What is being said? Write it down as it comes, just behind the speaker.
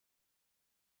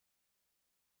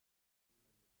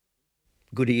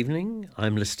Good evening,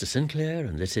 I'm Lister Sinclair,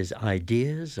 and this is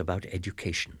Ideas About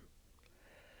Education.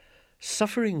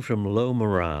 Suffering from low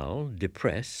morale,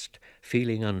 depressed,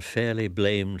 feeling unfairly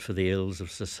blamed for the ills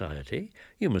of society,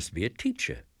 you must be a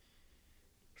teacher.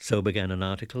 So began an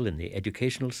article in the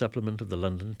educational supplement of the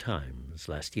London Times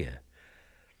last year.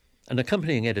 An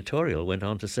accompanying editorial went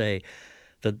on to say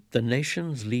that the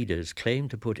nation's leaders claim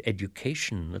to put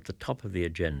education at the top of the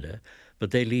agenda,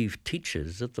 but they leave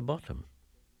teachers at the bottom.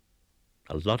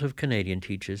 A lot of Canadian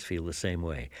teachers feel the same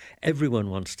way. Everyone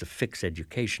wants to fix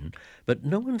education, but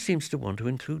no one seems to want to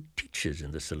include teachers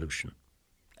in the solution.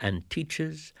 And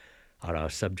teachers are our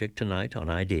subject tonight on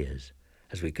Ideas,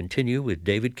 as we continue with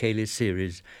David Cayley's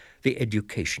series, The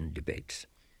Education Debates.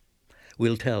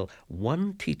 We'll tell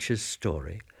one teacher's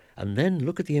story and then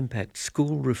look at the impact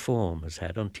school reform has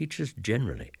had on teachers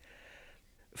generally.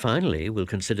 Finally, we'll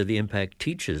consider the impact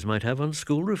teachers might have on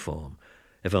school reform,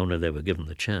 if only they were given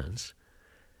the chance.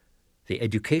 The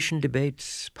Education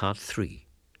Debates, Part 3,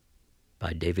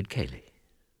 by David Cayley.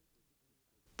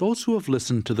 Those who have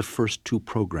listened to the first two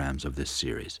programs of this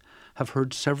series have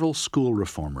heard several school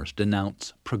reformers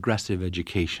denounce progressive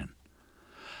education.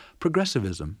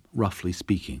 Progressivism, roughly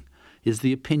speaking, is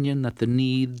the opinion that the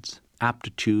needs,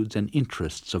 aptitudes, and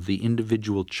interests of the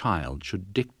individual child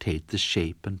should dictate the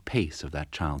shape and pace of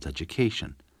that child's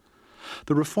education.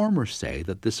 The reformers say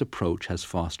that this approach has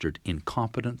fostered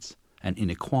incompetence and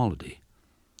inequality.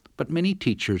 But many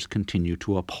teachers continue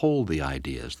to uphold the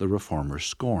ideas the reformers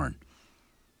scorn.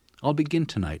 I'll begin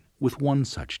tonight with one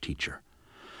such teacher,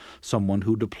 someone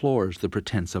who deplores the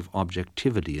pretense of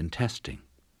objectivity in testing,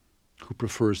 who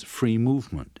prefers free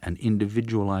movement and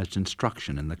individualized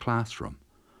instruction in the classroom,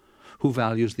 who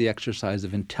values the exercise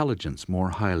of intelligence more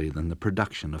highly than the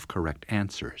production of correct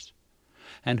answers,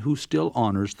 and who still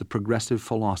honors the progressive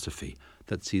philosophy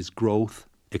that sees growth,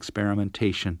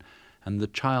 experimentation, and the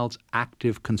child's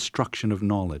active construction of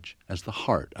knowledge as the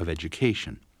heart of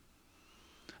education.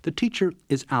 The teacher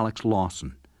is Alex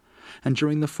Lawson, and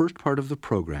during the first part of the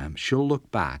program, she'll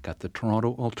look back at the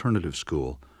Toronto Alternative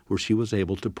School where she was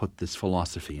able to put this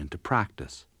philosophy into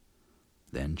practice.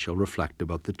 Then she'll reflect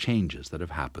about the changes that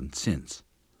have happened since.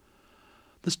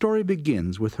 The story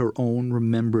begins with her own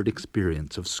remembered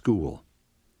experience of school.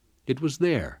 It was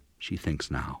there, she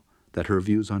thinks now, that her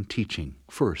views on teaching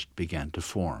first began to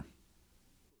form.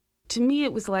 To me,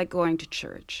 it was like going to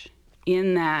church,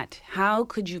 in that how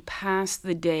could you pass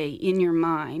the day in your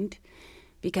mind,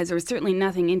 because there was certainly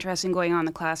nothing interesting going on in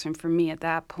the classroom for me at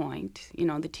that point. You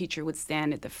know, the teacher would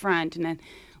stand at the front, and then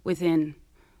within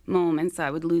moments I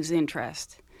would lose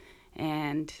interest.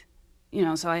 And, you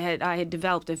know, so I had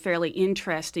developed a fairly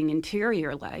interesting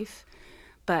interior life,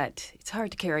 but it's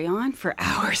hard to carry on for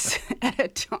hours at a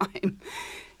time.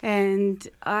 And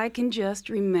I can just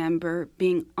remember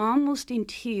being almost in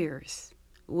tears,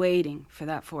 waiting for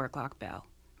that 4 o'clock bell,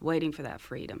 waiting for that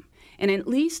freedom. And at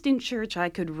least in church, I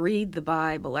could read the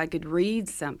Bible, I could read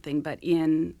something, but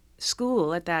in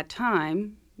school at that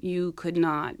time, you could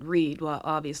not read, well,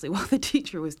 obviously, while the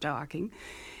teacher was talking.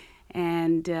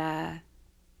 And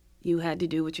you had to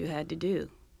do what you had to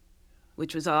do,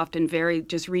 which was often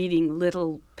just reading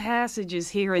little passages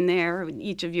here and there.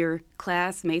 Each of your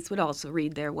classmates would also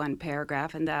read their one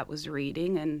paragraph, and that was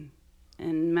reading,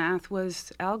 and math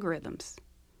was algorithms.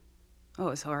 Oh,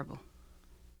 it was horrible.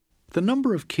 The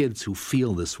number of kids who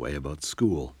feel this way about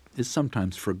school is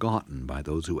sometimes forgotten by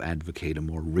those who advocate a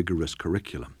more rigorous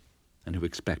curriculum and who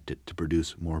expect it to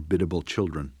produce more biddable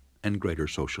children and greater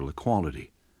social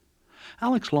equality.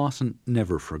 Alex Lawson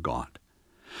never forgot.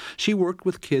 She worked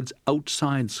with kids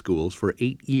outside schools for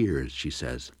 8 years, she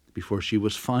says, before she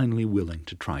was finally willing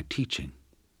to try teaching.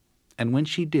 And when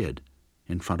she did,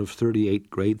 in front of 38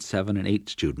 grade 7 and 8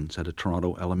 students at a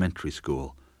Toronto elementary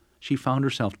school, she found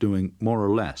herself doing more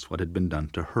or less what had been done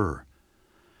to her.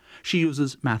 She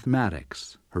uses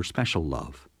mathematics, her special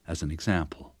love, as an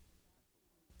example.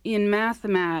 In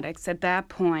mathematics, at that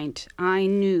point, I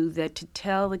knew that to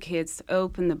tell the kids to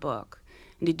open the book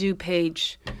and to do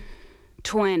page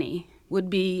 20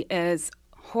 would be as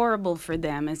horrible for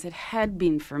them as it had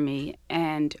been for me,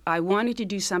 and I wanted to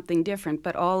do something different,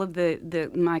 but all of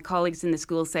my colleagues in the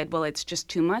school said, well, it's just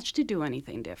too much to do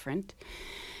anything different,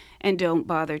 and don't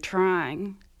bother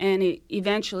trying. And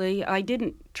eventually, I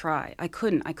didn't try. I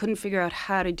couldn't figure out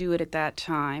how to do it at that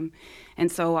time,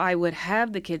 and so I would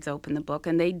have the kids open the book,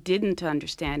 and they didn't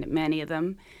understand it, many of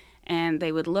them, and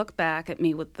they would look back at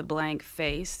me with the blank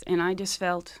face, and I just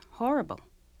felt horrible.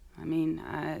 I mean,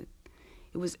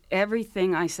 it was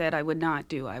everything I said I would not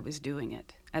do, I was doing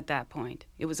it at that point.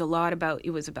 It was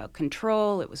about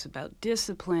control, it was about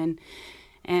discipline,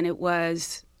 and it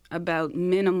was about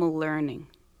minimal learning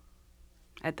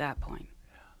at that point.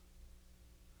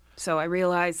 So I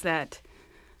realized that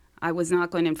I was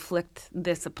not going to inflict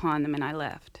this upon them, and I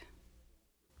left.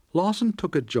 Lawson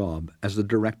took a job as the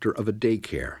director of a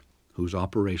daycare whose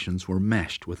operations were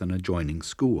meshed with an adjoining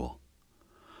school.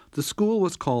 The school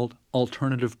was called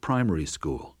Alternative Primary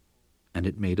School, and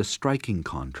it made a striking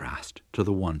contrast to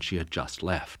the one she had just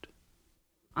left.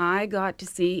 I got to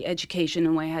see education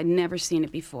in a way I'd never seen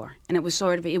it before, and it was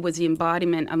the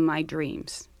embodiment of my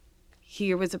dreams.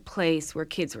 Here was a place where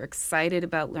kids were excited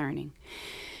about learning,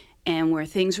 and where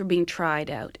things were being tried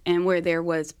out, and where there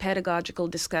was pedagogical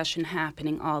discussion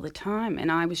happening all the time,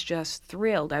 and I was just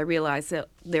thrilled. I realized that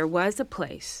there was a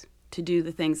place to do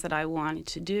the things that I wanted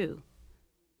to do.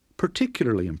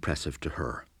 Particularly impressive to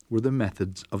her were the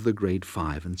methods of the grade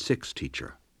 5 and 6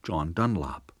 teacher, John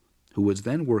Dunlop, who was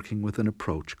then working with an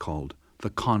approach called the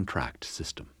contract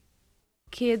system.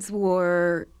 Kids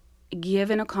were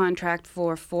given a contract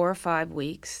for 4 or 5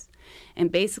 weeks,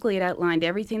 and basically it outlined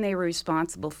everything they were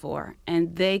responsible for,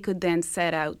 and they could then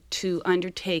set out to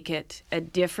undertake it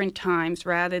at different times.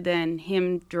 Rather than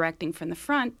him directing from the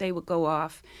front, they would go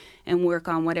off and work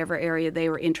on whatever area they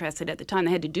were interested at the time.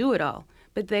 They had to do it all,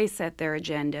 but they set their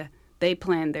agenda, they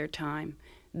planned their time,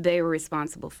 they were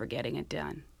responsible for getting it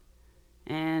done.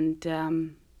 And,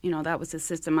 that was the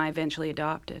system I eventually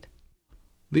adopted.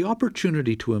 The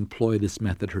opportunity to employ this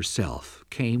method herself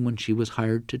came when she was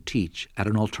hired to teach at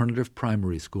an alternative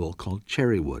primary school called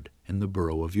Cherrywood in the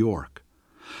borough of York.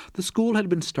 The school had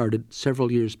been started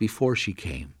several years before she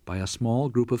came by a small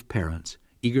group of parents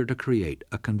eager to create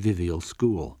a convivial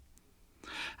school.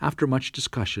 After much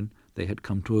discussion, they had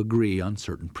come to agree on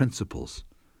certain principles.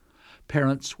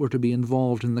 Parents were to be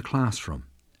involved in the classroom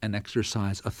and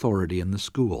exercise authority in the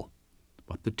school,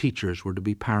 but the teachers were to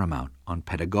be paramount on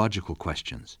pedagogical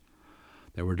questions.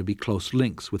 There were to be close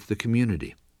links with the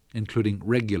community, including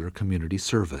regular community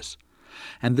service,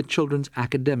 and the children's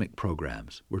academic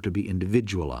programs were to be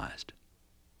individualized.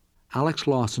 Alex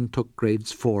Lawson took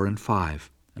grades 4 and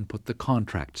 5 and put the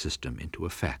contract system into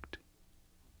effect.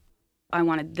 I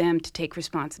wanted them to take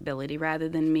responsibility rather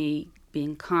than me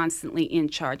being constantly in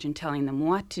charge and telling them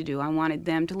what to do. I wanted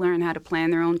them to learn how to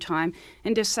plan their own time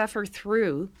and to suffer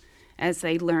through as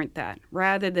they learned that,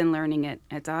 rather than learning it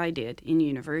as I did in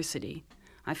university.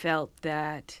 I felt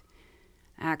that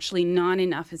actually not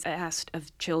enough is asked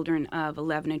of children of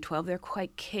 11 and 12. They're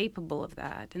quite capable of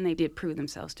that, and they did prove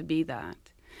themselves to be that.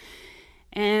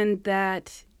 And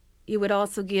that it would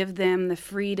also give them the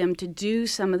freedom to do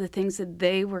some of the things that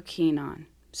they were keen on.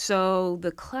 So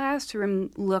the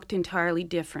classroom looked entirely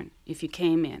different if you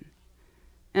came in.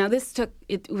 Now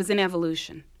it was an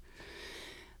evolution.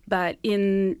 But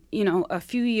in, a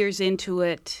few years into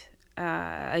it,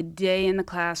 a day in the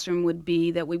classroom would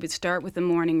be that we would start with the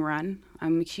morning run.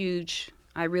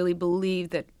 I really believe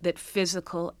that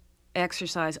physical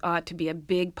exercise ought to be a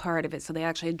big part of it. So they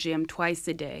actually had gym twice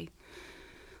a day.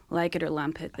 Like it or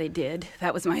lump it, they did.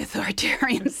 That was my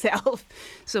authoritarian self.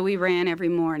 So we ran every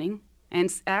morning.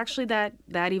 And actually that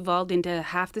evolved into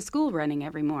half the school running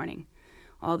every morning.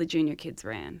 All the junior kids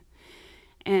ran.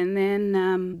 And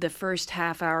then the first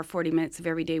half hour, 40 minutes of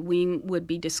every day, we would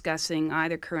be discussing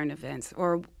either current events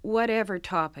or whatever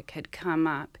topic had come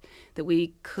up that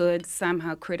we could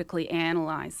somehow critically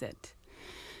analyze it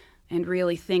and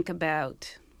really think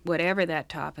about whatever that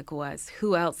topic was,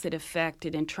 who else it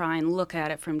affected, and try and look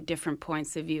at it from different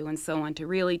points of view and so on, to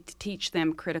really teach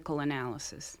them critical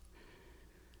analysis.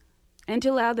 And to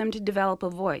allow them to develop a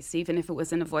voice, even if it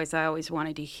wasn't a voice I always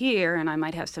wanted to hear, and I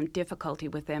might have some difficulty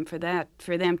with them for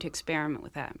them to experiment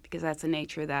with that, because that's the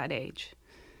nature of that age.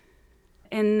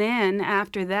 And then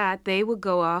after that, they would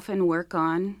go off and work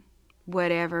on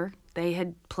whatever they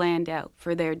had planned out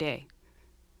for their day.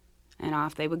 And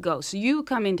off they would go. So you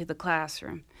come into the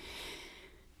classroom.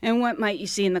 And what might you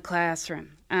see in the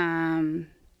classroom?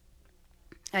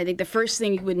 I think the first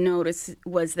thing you would notice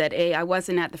was that, I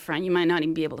wasn't at the front. You might not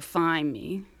even be able to find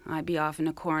me. I'd be off in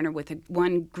a corner with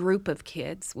one group of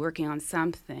kids working on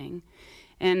something,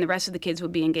 and the rest of the kids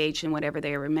would be engaged in whatever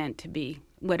they were meant to be,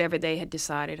 whatever they had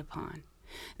decided upon.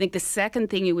 I think the second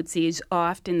thing you would see is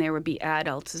often there would be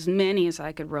adults, as many as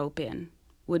I could rope in,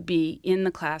 would be in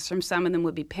the classroom. Some of them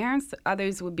would be parents,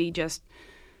 others would be just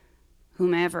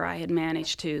whomever I had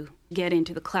managed to get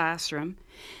into the classroom.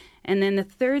 And then the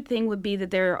third thing would be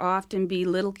that there often be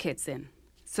little kids in.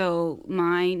 So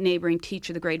my neighboring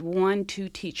teacher, the grade 1, 2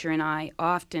 teacher, and I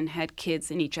often had kids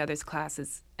in each other's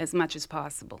classes as much as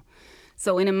possible.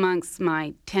 So in amongst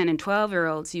my 10 and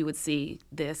 12-year-olds, you would see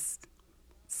this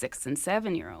 6 and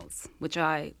 7-year-olds, which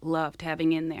I loved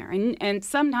having in there. And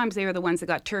sometimes they were the ones that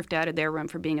got turfed out of their room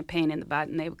for being a pain in the butt,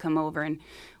 and they would come over and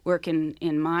work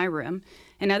in my room.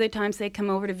 And other times they'd come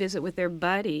over to visit with their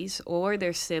buddies or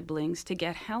their siblings to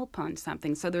get help on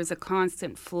something. So there was a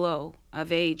constant flow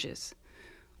of ages,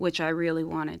 which I really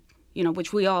wanted,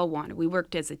 which we all wanted. We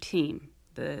worked as a team,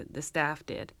 the staff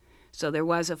did. So there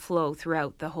was a flow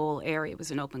throughout the whole area. It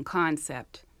was an open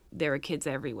concept. There were kids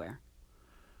everywhere.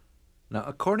 Now,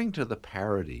 according to the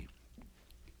parody,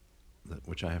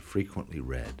 which I have frequently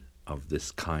read, of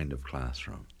this kind of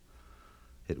classroom,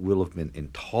 it will have been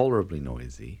intolerably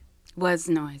noisy. Was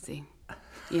noisy,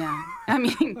 yeah. I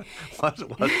mean... was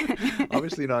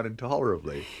obviously not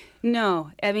intolerably.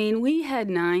 No. I mean, we had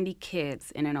 90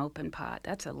 kids in an open pot.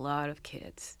 That's a lot of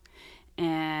kids.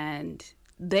 And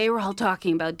they were all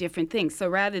talking about different things. So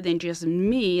rather than just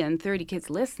me and 30 kids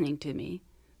listening to me,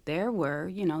 there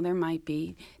were, there might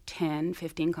be 10,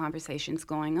 15 conversations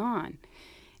going on.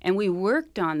 And we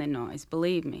worked on the noise,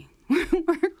 believe me. We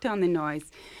worked on the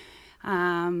noise.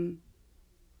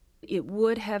 It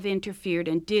would have interfered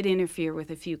and did interfere with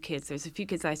a few kids. There's a few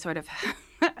kids I sort of...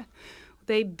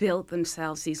 They built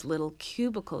themselves these little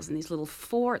cubicles and these little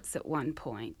forts at one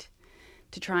point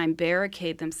to try and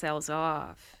barricade themselves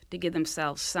off, to give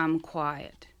themselves some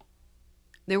quiet.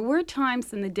 There were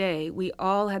times in the day we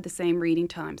all had the same reading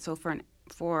time. So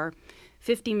for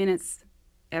 50 minutes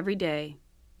every day,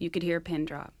 you could hear a pin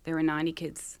drop. There were 90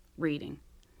 kids reading.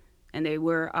 And they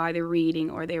were either reading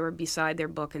or they were beside their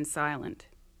book and silent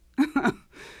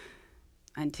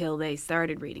until they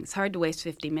started reading. It's hard to waste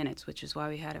 50 minutes, which is why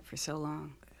we had it for so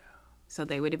long. Yeah. So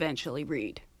they would eventually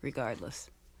read, regardless.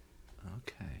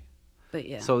 Okay. But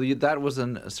yeah. So that was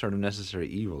a sort of necessary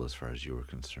evil as far as you were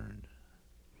concerned.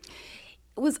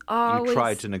 It was always... You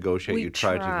tried to negotiate, you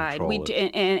tried to control it.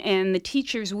 And the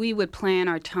teachers, we would plan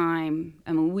our time.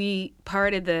 I mean,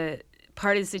 part of the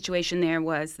situation there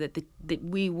was that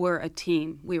we were a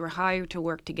team. We were hired to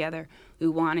work together. We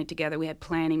wanted together. We had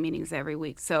planning meetings every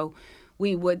week. So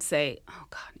we would say, oh,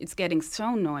 God, it's getting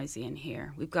so noisy in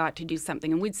here. We've got to do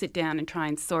something. And we'd sit down and try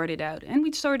and sort it out. And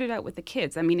we'd sort it out with the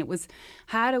kids. I mean, it was,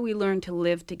 how do we learn to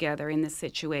live together in this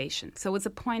situation? So it was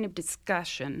a point of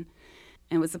discussion.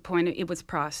 And it was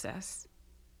process.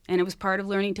 And it was part of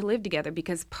learning to live together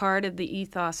because part of the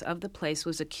ethos of the place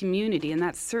was a community. And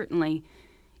that's certainly,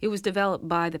 it was developed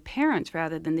by the parents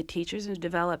rather than the teachers. It was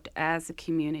developed as a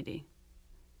community.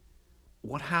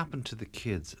 What happened to the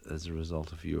kids as a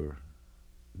result of your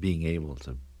being able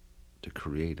to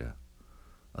create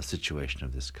a situation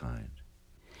of this kind?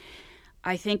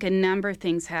 I think a number of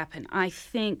things happened. I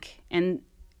think, and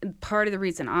part of the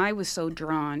reason I was so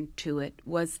drawn to it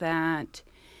was that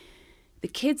the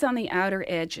kids on the outer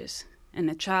edges, and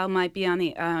the child might be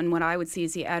on what I would see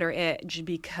as the outer edge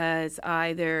because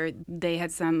either they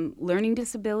had some learning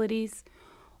disabilities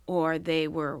or they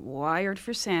were wired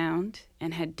for sound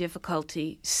and had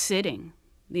difficulty sitting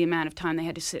the amount of time they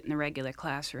had to sit in the regular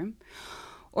classroom,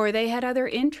 or they had other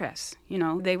interests.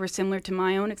 They were similar to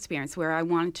my own experience where I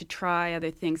wanted to try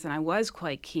other things and I was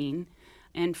quite keen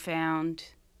and found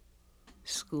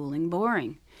schooling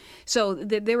boring. So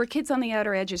there were kids on the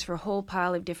outer edges for a whole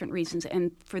pile of different reasons.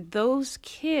 And for those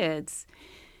kids,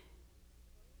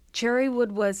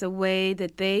 Cherrywood was a way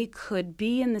that they could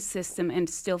be in the system and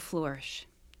still flourish.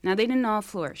 Now, they didn't all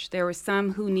flourish. There were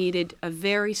some who needed a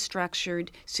very structured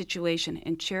situation,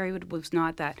 and Cherrywood was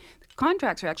not that. The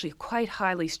contracts are actually quite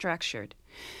highly structured,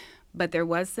 but there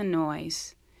was the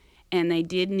noise. And they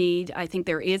did need, I think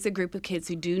there is a group of kids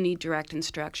who do need direct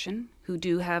instruction, who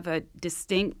do have a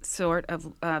distinct sort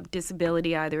of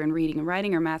disability either in reading and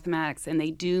writing or mathematics, and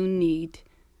they do need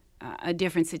a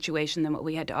different situation than what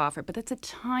we had to offer. But that's a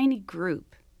tiny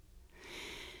group.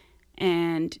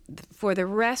 And for the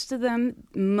rest of them,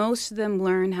 most of them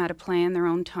learn how to plan their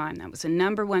own time. That was the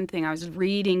number one thing I was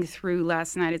reading through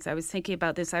last night as I was thinking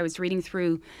about this. I was reading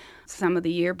through some of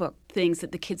the yearbook things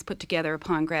that the kids put together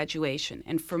upon graduation.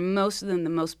 And for most of them,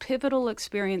 the most pivotal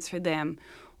experience for them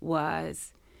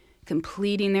was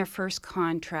completing their first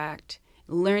contract,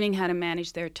 learning how to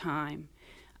manage their time,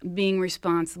 being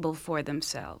responsible for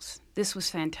themselves. This was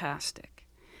fantastic.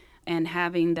 And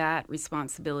having that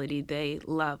responsibility, they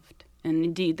loved. And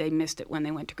indeed, they missed it when they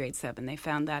went to grade 7. They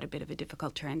found that a bit of a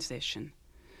difficult transition.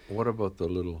 What about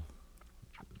the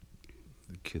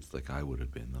kids like I would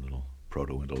have been, the little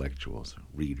proto-intellectuals,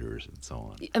 readers and so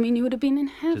on? I mean, you would have been in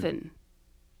heaven.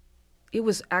 It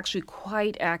was actually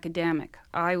quite academic,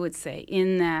 I would say,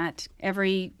 in that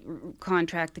every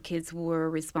contract the kids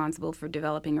were responsible for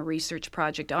developing a research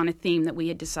project on a theme that we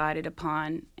had decided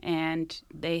upon, and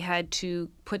they had to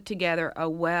put together a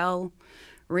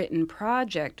written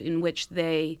project in which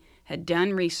they had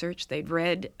done research, they'd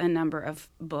read a number of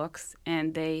books,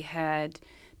 and they had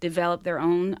developed their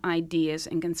own ideas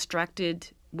and constructed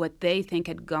what they think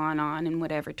had gone on in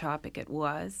whatever topic it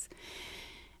was.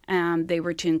 They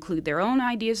were to include their own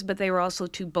ideas, but they were also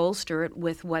to bolster it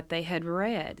with what they had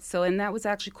read. And that was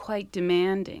actually quite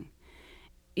demanding.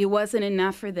 It wasn't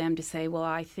enough for them to say, well,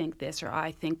 I think this or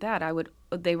I think that.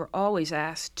 They were always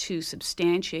asked to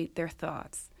substantiate their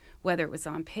thoughts, whether it was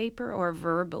on paper or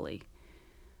verbally.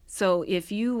 So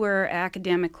if you were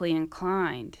academically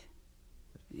inclined,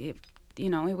 it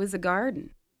was a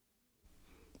garden.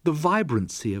 The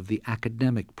vibrancy of the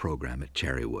academic program at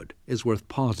Cherrywood is worth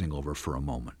pausing over for a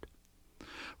moment.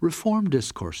 Reform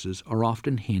discourses are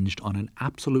often hinged on an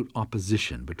absolute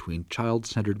opposition between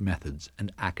child-centered methods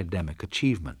and academic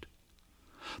achievement.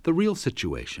 The real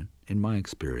situation, in my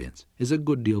experience, is a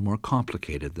good deal more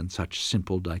complicated than such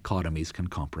simple dichotomies can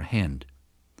comprehend.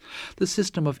 The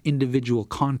system of individual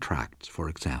contracts, for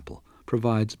example,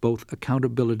 provides both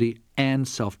accountability and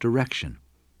self-direction,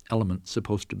 elements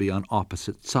supposed to be on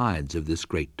opposite sides of this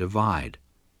great divide.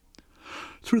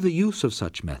 Through the use of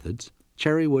such methods,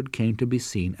 Cherrywood came to be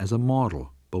seen as a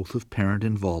model both of parent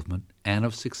involvement and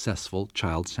of successful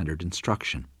child-centered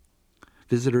instruction.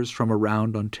 Visitors from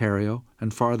around Ontario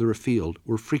and farther afield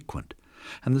were frequent,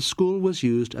 and the school was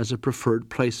used as a preferred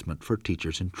placement for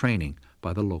teachers in training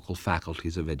by the local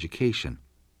faculties of education.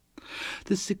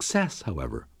 This success,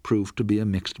 however, proved to be a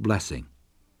mixed blessing.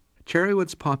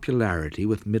 Cherrywood's popularity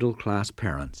with middle-class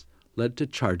parents led to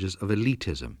charges of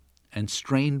elitism and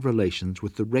strained relations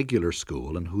with the regular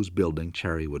school in whose building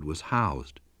Cherrywood was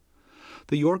housed.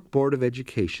 The York Board of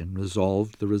Education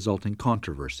resolved the resulting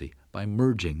controversy by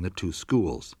merging the two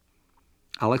schools.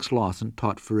 Alex Lawson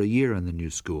taught for a year in the new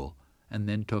school and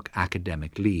then took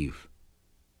academic leave.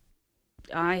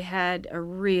 I had a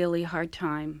really hard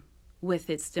time with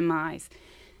its demise,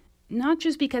 not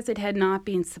just because it had not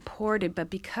been supported, but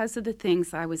because of the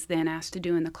things I was then asked to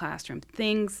do in the classroom,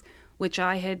 things which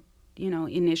I had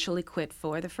initially quit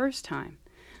for the first time.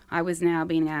 I was now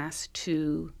being asked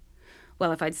to,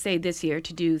 if I'd say this year,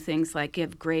 to do things like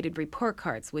give graded report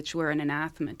cards, which were an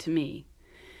anathema to me,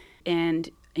 and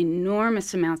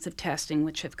enormous amounts of testing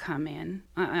which have come in.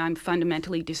 I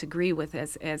fundamentally disagree with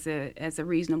as a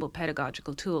reasonable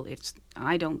pedagogical tool.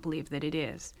 I don't believe that it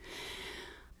is.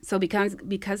 So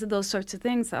because of those sorts of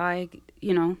things, I,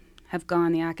 have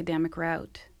gone the academic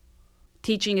route.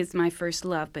 Teaching is my first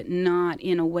love, but not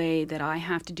in a way that I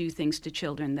have to do things to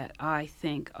children that I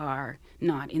think are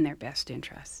not in their best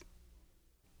interests.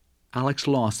 Alex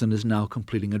Lawson is now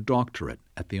completing a doctorate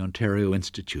at the Ontario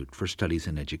Institute for Studies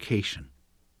in Education.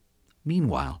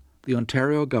 Meanwhile, the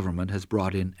Ontario government has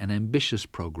brought in an ambitious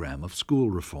program of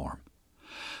school reform.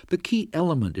 The key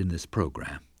element in this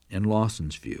program, in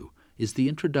Lawson's view, is the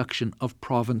introduction of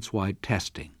province-wide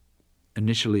testing,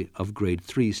 initially of grade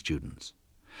 3 students.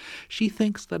 She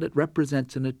thinks that it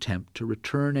represents an attempt to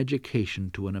return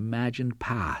education to an imagined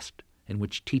past in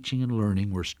which teaching and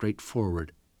learning were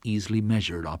straightforward, easily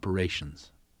measured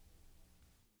operations.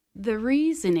 The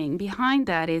reasoning behind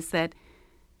that is that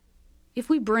if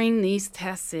we bring these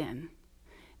tests in,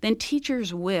 then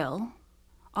teachers will,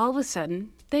 all of a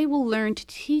sudden, they will learn to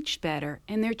teach better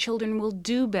and their children will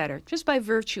do better just by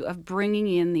virtue of bringing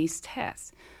in these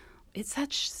tests. It's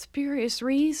such spurious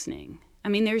reasoning. I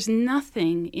mean, there's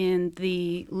nothing in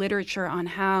the literature on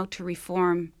how to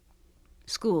reform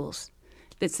schools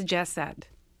that suggests that,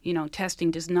 testing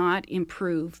does not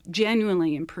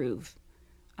genuinely improve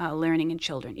learning in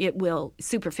children. It will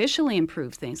superficially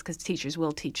improve things because teachers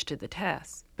will teach to the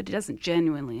test, but it doesn't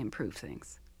genuinely improve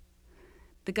things.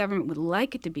 The government would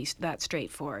like it to be that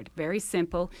straightforward, very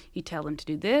simple. You tell them to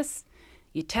do this,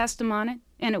 you test them on it,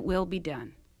 and it will be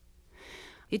done.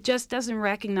 It just doesn't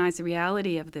recognize the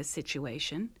reality of this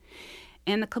situation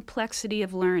and the complexity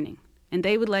of learning. And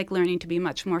they would like learning to be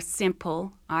much more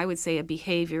simple, I would say a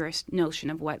behaviorist notion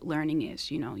of what learning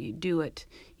is. You do it,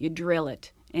 you drill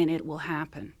it, and it will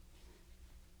happen.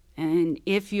 And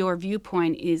if your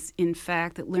viewpoint is, in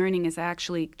fact, that learning is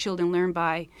actually children learn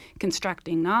by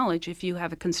constructing knowledge, if you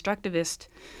have a constructivist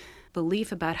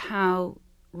belief about how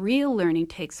real learning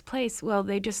takes place, well,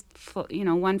 they just,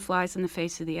 one flies in the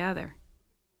face of the other.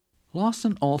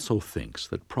 Lawson also thinks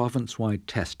that province-wide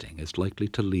testing is likely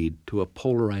to lead to a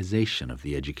polarization of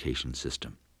the education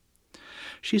system.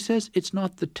 She says it's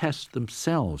not the tests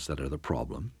themselves that are the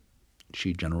problem.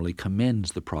 She generally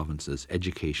commends the province's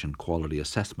Education Quality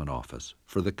Assessment Office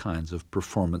for the kinds of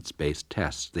performance-based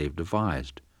tests they've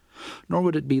devised. Nor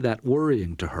would it be that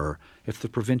worrying to her if the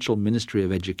Provincial Ministry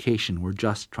of Education were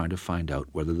just trying to find out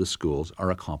whether the schools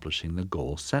are accomplishing the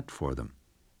goals set for them.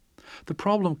 The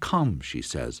problem comes, she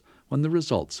says, when the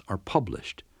results are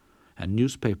published, and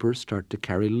newspapers start to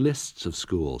carry lists of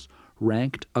schools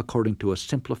ranked according to a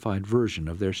simplified version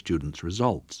of their students'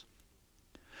 results.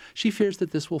 She fears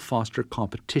that this will foster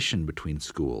competition between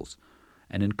schools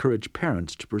and encourage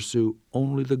parents to pursue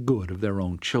only the good of their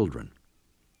own children,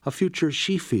 a future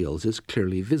she feels is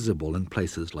clearly visible in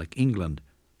places like England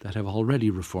that have already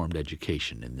reformed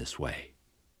education in this way.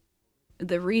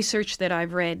 The research that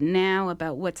I've read now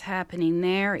about what's happening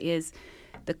there is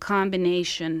the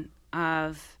combination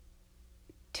of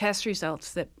test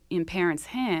results that in parents'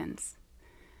 hands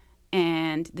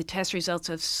and the test results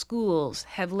of schools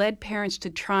have led parents to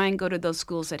try and go to those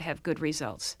schools that have good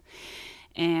results,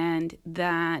 and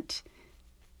that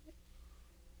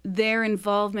their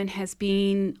involvement has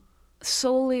been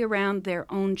solely around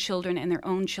their own children and their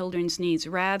own children's needs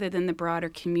rather than the broader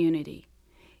community.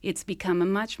 It's become a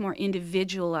much more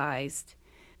individualized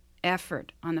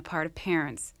effort on the part of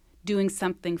parents doing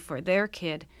something for their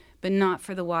kid, but not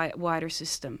for the wider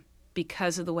system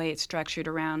because of the way it's structured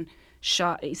around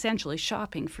essentially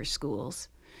shopping for schools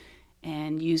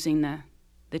and using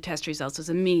the test results as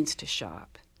a means to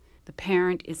shop. The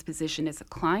parent is positioned as a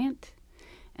client,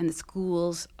 and the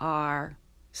schools are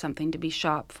something to be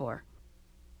shopped for.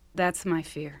 That's my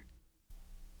fear.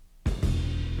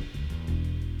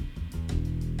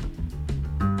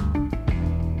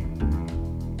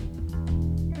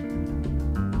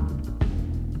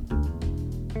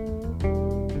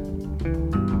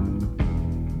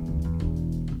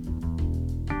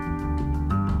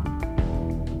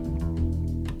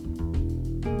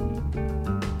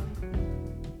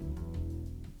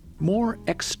 More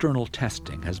external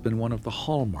testing has been one of the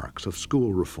hallmarks of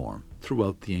school reform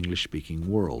throughout the English-speaking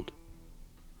world.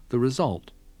 The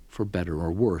result, for better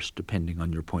or worse depending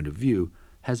on your point of view,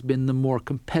 has been the more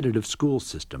competitive school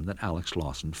system that Alex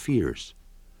Lawson fears.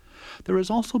 There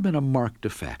has also been a marked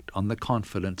effect on the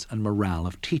confidence and morale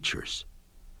of teachers.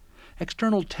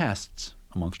 External tests,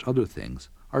 amongst other things,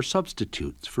 are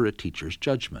substitutes for a teacher's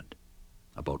judgment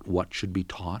about what should be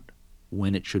taught,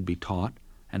 when it should be taught,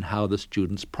 and how the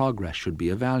student's progress should be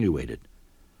evaluated.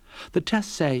 The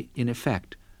tests say, in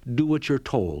effect, do what you're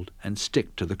told and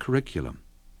stick to the curriculum.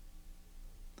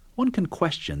 One can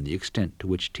question the extent to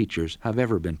which teachers have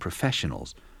ever been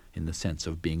professionals, in the sense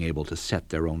of being able to set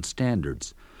their own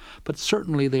standards, but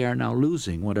certainly they are now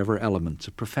losing whatever elements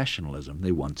of professionalism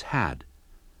they once had.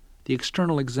 The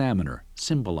external examiner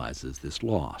symbolizes this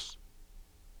loss.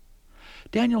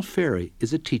 Daniel Ferry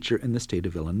is a teacher in the state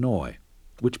of Illinois,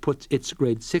 which puts its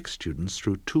grade 6 students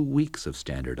through 2 weeks of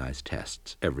standardized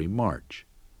tests every March.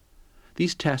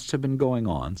 These tests have been going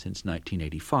on since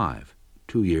 1985,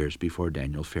 2 years before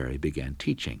Daniel Ferry began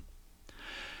teaching.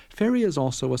 Ferry is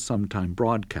also a sometime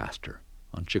broadcaster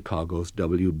on Chicago's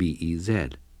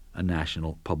WBEZ, a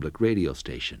national public radio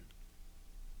station.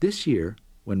 This year,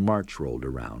 when March rolled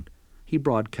around, he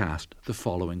broadcast the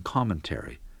following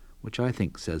commentary, which I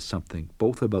think says something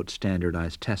both about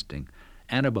standardized testing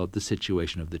and about the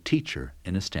situation of the teacher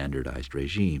in a standardized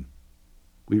regime.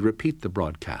 We repeat the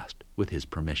broadcast with his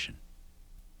permission.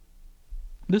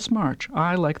 This March,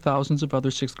 I, like thousands of other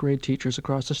 6th grade teachers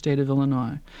across the state of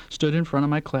Illinois, stood in front of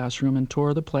my classroom and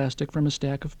tore the plastic from a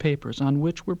stack of papers on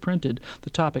which were printed the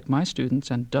topic my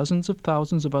students and dozens of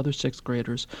thousands of other 6th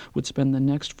graders would spend the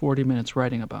next 40 minutes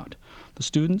writing about. The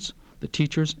students, the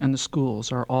teachers, and the schools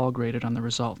are all graded on the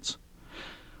results.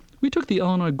 We took the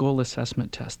Illinois Goal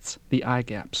Assessment Tests, the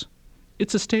IGAPs.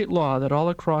 It's a state law that all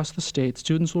across the state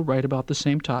students will write about the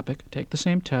same topic, take the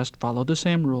same test, follow the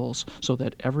same rules, so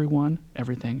that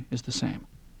everything is the same.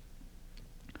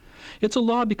 It's a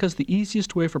law because the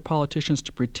easiest way for politicians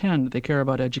to pretend they care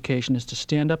about education is to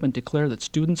stand up and declare that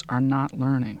students are not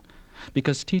learning,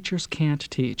 because teachers can't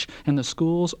teach, and the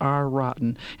schools are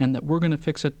rotten, and that we're going to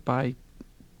fix it by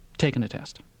taking a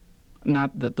test.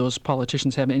 Not that those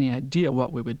politicians have any idea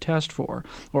what we would test for,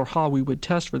 or how we would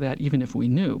test for that even if we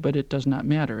knew, but it does not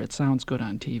matter. It sounds good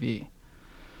on TV.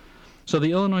 So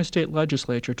the Illinois State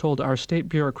Legislature told our state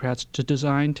bureaucrats to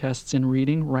design tests in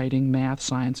reading, writing, math,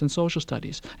 science, and social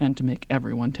studies, and to make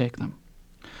everyone take them.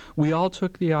 We all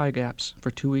took the IGAPs for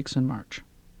 2 weeks in March,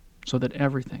 so that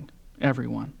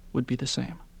everyone would be the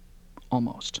same.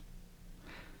 Almost.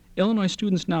 Illinois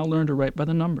students now learn to write by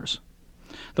the numbers.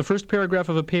 The first paragraph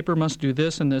of a paper must do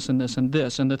this and this and this and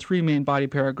this, and the 3 main body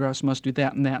paragraphs must do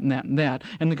that and that and that and that,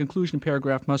 and the conclusion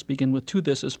paragraph must begin with 2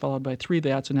 thises followed by 3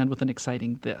 that's and end with an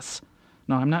exciting this.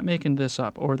 No, I'm not making this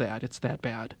up or that. It's that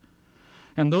bad.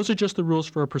 And those are just the rules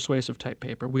for a persuasive type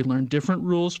paper. We learn different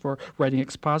rules for writing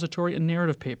expository and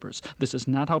narrative papers. This is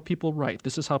not how people write.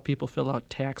 This is how people fill out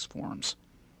tax forms.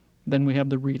 Then we have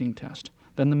the reading test.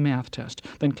 then the math test,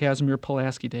 then Casimir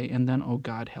Pulaski Day, and then Oh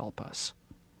God Help Us.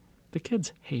 The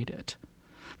kids hate it.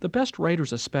 The best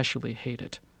writers especially hate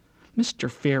it.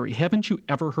 Mr. Ferry, haven't you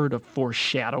ever heard of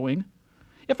foreshadowing?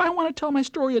 If I want to tell my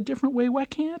story a different way, why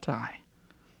can't I?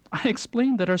 I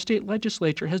explained that our state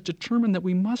legislature has determined that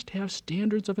we must have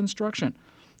standards of instruction.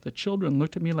 The children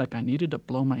looked at me like I needed to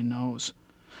blow my nose.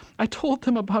 I told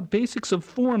them about basics of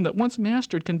form that once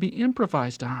mastered can be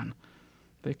improvised on.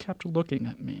 They kept looking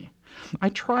at me. I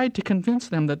tried to convince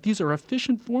them that these are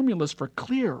efficient formulas for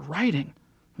clear writing.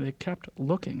 They kept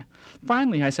looking.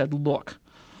 Finally, I said, look,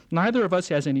 neither of us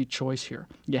has any choice here.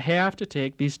 You have to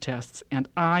take these tests, and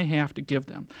I have to give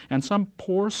them. And some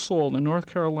poor soul in North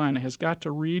Carolina has got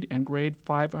to read and grade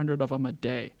 500 of them a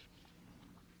day.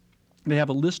 They have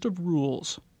a list of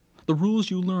rules, the rules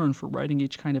you learn for writing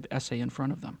each kind of essay in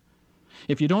front of them.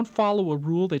 If you don't follow a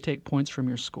rule, they take points from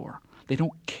your score. They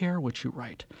don't care what you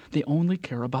write. They only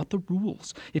care about the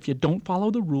rules. If you don't follow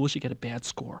the rules, you get a bad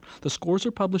score. The scores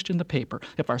are published in the paper.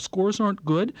 If our scores aren't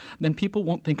good, then people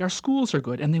won't think our schools are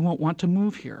good, and they won't want to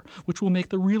move here, which will make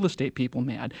the real estate people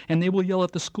mad, and they will yell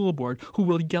at the school board, who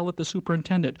will yell at the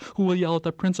superintendent, who will yell at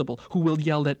the principal, who will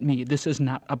yell at me. This is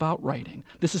not about writing.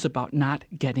 This is about not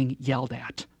getting yelled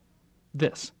at.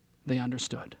 This they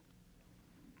understood.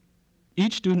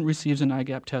 Each student receives an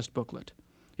IGAP test booklet.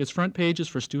 Its front page is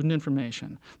for student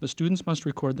information. The students must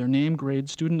record their name, grade,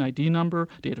 student ID number,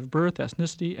 date of birth,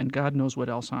 ethnicity, and God knows what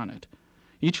else on it.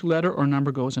 Each letter or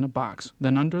number goes in a box.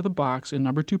 Then under the box, in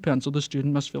number 2 pencil, the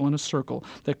student must fill in a circle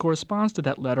that corresponds to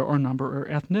that letter or number or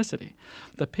ethnicity.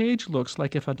 The page looks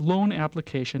like if a loan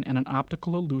application and an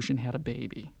optical illusion had a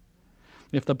baby.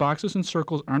 If the boxes and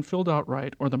circles aren't filled out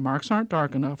right or the marks aren't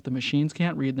dark enough, the machines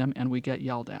can't read them and we get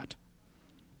yelled at.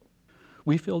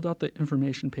 We filled out the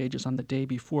information pages on the day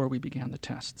before we began the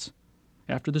tests.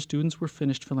 After the students were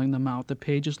finished filling them out, the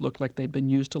pages looked like they'd been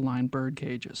used to line bird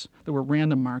cages. There were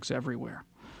random marks everywhere.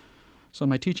 So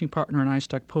my teaching partner and I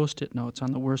stuck Post-it notes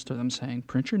on the worst of them saying,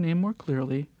 print your name more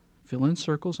clearly, fill in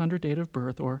circles under date of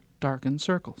birth, or darken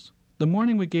circles. The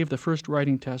morning we gave the first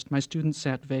writing test, my students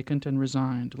sat vacant and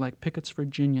resigned, like Pickett's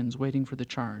Virginians waiting for the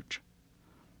charge.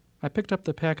 I picked up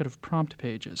the packet of prompt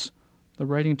pages. The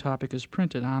writing topic is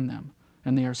printed on them,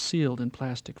 and they are sealed in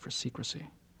plastic for secrecy.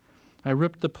 I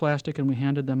ripped the plastic and we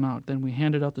handed them out. Then we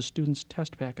handed out the students'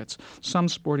 test packets, some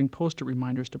sporting Post-it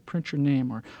reminders to print your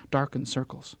name or darken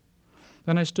circles.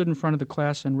 Then I stood in front of the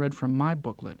class and read from my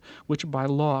booklet, which by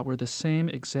law were the same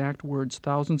exact words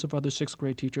thousands of other 6th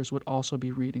grade teachers would also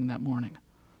be reading that morning.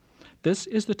 This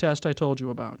is the test I told you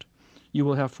about. You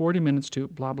will have 40 minutes to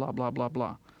blah, blah, blah, blah,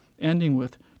 blah, ending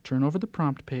with turn over the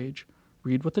prompt page,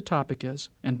 read what the topic is,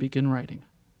 and begin writing.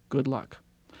 Good luck.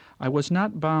 I was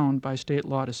not bound by state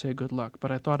law to say good luck,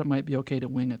 but I thought it might be okay to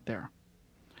wing it there.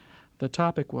 The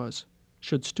topic was,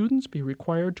 should students be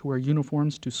required to wear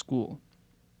uniforms to school?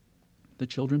 The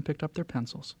children picked up their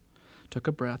pencils, took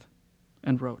a breath,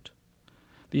 and wrote.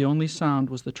 The only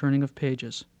sound was the turning of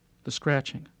pages, the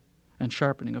scratching, and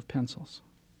sharpening of pencils.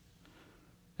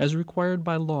 As required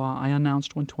by law, I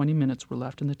announced when 20 minutes were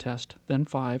left in the test, then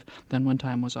 5, then when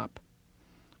time was up.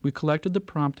 We collected the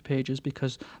prompt pages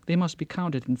because they must be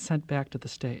counted and sent back to the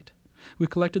state. We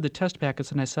collected the test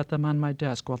packets and I set them on my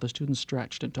desk while the students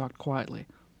stretched and talked quietly.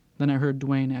 Then I heard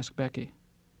Dwayne ask Becky,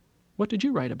 "What did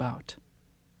you write about?"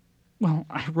 "Well,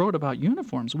 I wrote about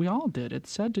uniforms. We all did. It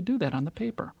said to do that on the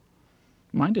paper."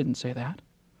 "Mine didn't say that.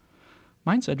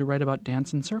 Mine said to write about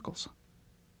dance in circles."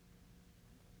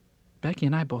 Becky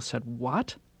and I both said,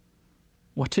 "What?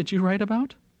 What did you write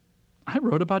about?" "I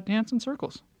wrote about dance in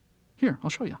circles. Here,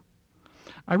 I'll show you."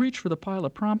 I reached for the pile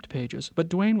of prompt pages, but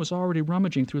Dwayne was already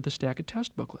rummaging through the stack of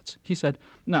test booklets. He said,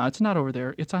 "No, it's not over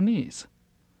there. It's on these."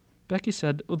 Becky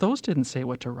said, "Well, those didn't say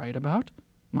what to write about."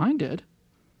 "Mine did."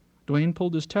 Dwayne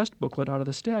pulled his test booklet out of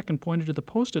the stack and pointed to the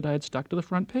Post-it I had stuck to the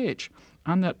front page.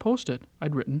 On that Post-it,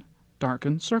 I'd written,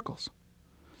 "Darken circles."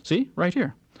 "See, right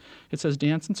here. It says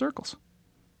dance in circles."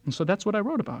 And so that's what I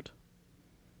wrote about.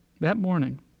 That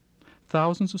morning,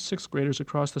 thousands of 6th graders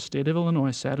across the state of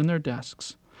Illinois sat in their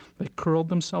desks. They curled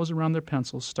themselves around their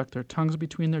pencils, stuck their tongues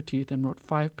between their teeth, and wrote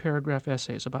 5-paragraph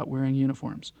essays about wearing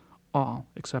uniforms, all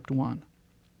except one.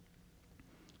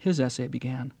 His essay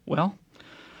began, "Well,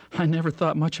 I never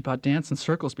thought much about dance in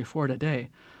circles before today,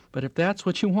 but if that's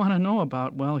what you want to know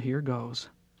about, well, here goes."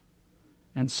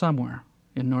 And somewhere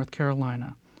in North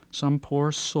Carolina, some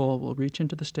poor soul will reach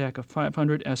into the stack of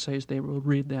 500 essays they will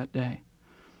read that day.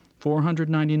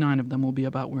 499 of them will be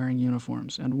about wearing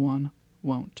uniforms, and one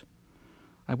won't.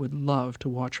 I would love to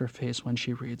watch her face when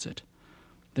she reads it.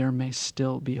 There may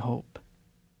still be hope.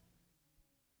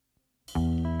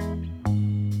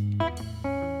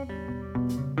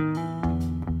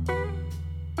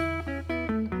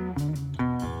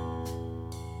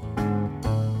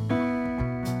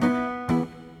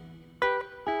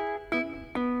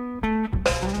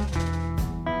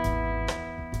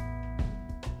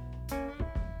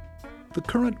 The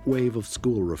current wave of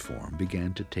school reform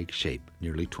began to take shape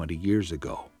nearly 20 years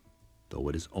ago, though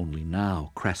it is only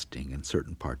now cresting in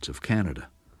certain parts of Canada.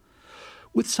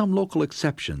 With some local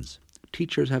exceptions,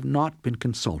 teachers have not been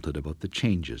consulted about the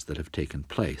changes that have taken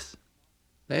place.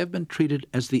 They have been treated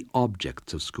as the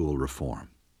objects of school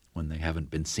reform, when they haven't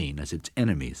been seen as its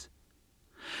enemies.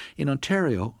 In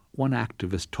Ontario, one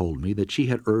activist told me that she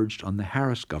had urged on the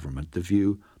Harris government the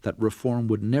view that reform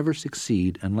would never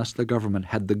succeed unless the government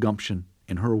had the gumption,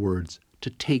 in her words,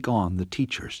 to take on the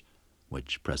teachers,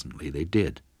 which presently they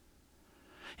did.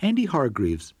 Andy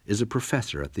Hargreaves is a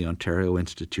professor at the Ontario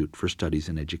Institute for Studies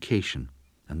in Education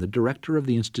and the director of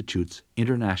the Institute's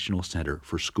International Centre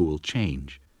for School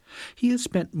Change. He has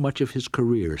spent much of his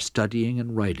career studying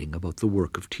and writing about the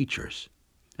work of teachers,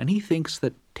 and he thinks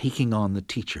that taking on the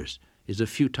teachers is a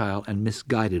futile and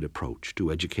misguided approach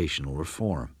to educational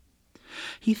reform.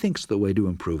 He thinks the way to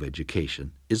improve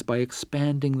education is by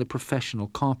expanding the professional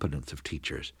competence of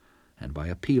teachers and by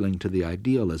appealing to the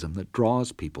idealism that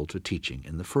draws people to teaching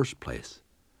in the first place.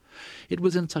 It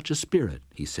was in such a spirit,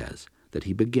 he says, that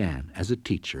he began as a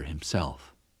teacher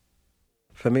himself.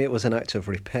 For me, it was an act of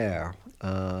repair.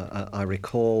 I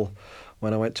recall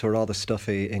when I went to a rather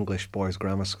stuffy English boys'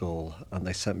 grammar school, and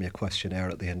they sent me a questionnaire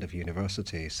at the end of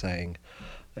university saying,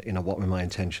 what were my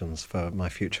intentions for my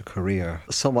future career.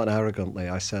 Somewhat arrogantly,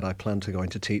 I said I planned to go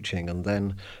into teaching and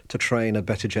then to train a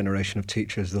better generation of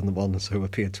teachers than the ones who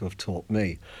appeared to have taught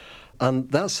me.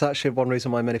 And that's actually one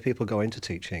reason why many people go into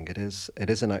teaching. It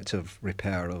is an act of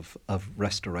repair, of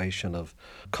restoration, of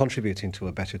contributing to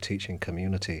a better teaching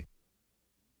community.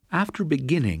 After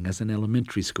beginning as an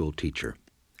elementary school teacher,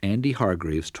 Andy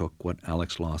Hargreaves took what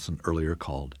Alex Lawson earlier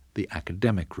called the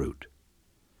academic route.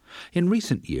 In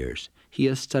recent years, he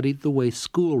has studied the way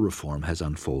school reform has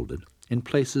unfolded in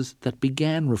places that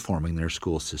began reforming their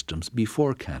school systems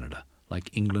before Canada,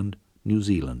 like England, New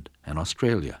Zealand, and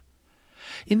Australia.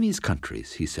 In these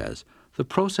countries, he says, the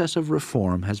process of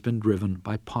reform has been driven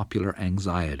by popular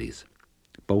anxieties,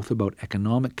 both about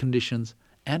economic conditions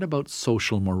and about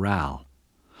social morale.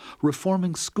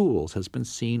 Reforming schools has been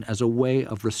seen as a way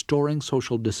of restoring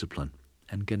social discipline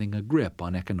and getting a grip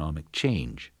on economic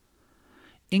change.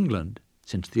 England,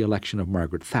 since the election of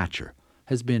Margaret Thatcher,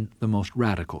 has been the most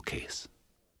radical case.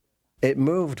 It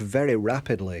moved very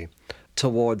rapidly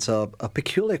towards a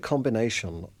peculiar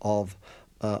combination of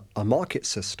a market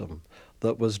system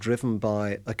that was driven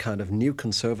by a kind of new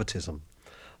conservatism,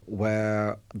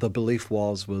 where the belief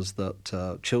was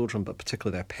that children, but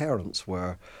particularly their parents,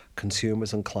 were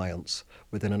consumers and clients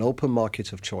within an open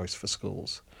market of choice for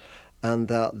schools, and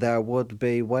that there would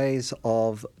be ways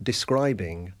of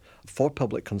describing for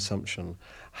public consumption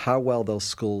how well those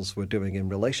schools were doing in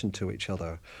relation to each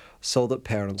other so that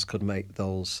parents could make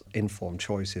those informed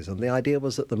choices. And the idea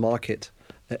was that the market,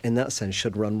 in that sense,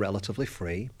 should run relatively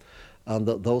free, and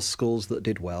that those schools that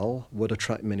did well would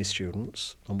attract many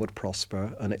students and would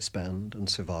prosper and expand and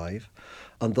survive,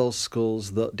 and those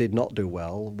schools that did not do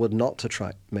well would not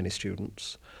attract many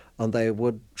students, and they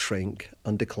would shrink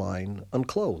and decline and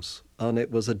close. And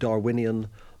it was a Darwinian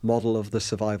model of the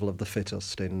survival of the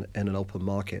fittest in an open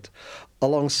market.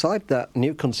 Alongside that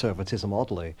new conservatism,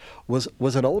 oddly, was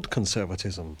an old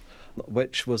conservatism,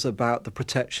 which was about the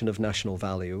protection of national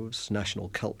values, national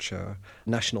culture,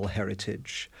 national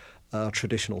heritage,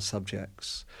 traditional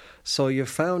subjects. So you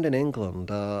found in England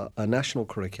a national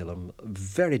curriculum,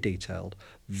 very detailed,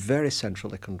 very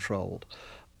centrally controlled,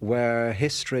 where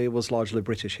history was largely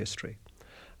British history.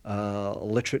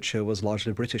 Literature was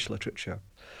largely British literature.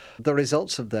 The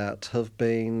results of that have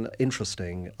been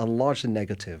interesting and largely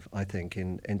negative, I think,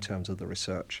 in terms of the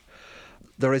research.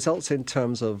 The results in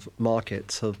terms of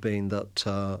markets have been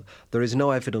that there is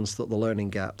no evidence that the learning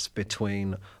gaps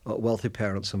between wealthy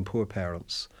parents and poor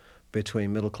parents,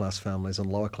 between middle-class families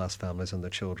and lower-class families and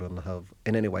their children, have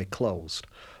in any way closed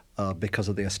because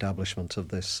of the establishment of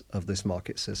this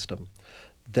market system.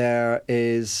 There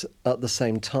is, at the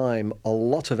same time, a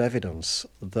lot of evidence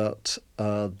that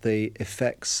the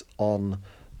effects on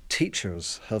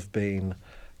teachers have been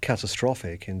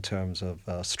catastrophic in terms of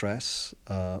stress,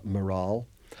 morale.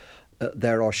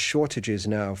 There are shortages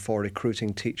now for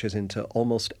recruiting teachers into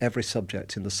almost every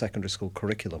subject in the secondary school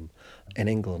curriculum in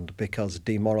England because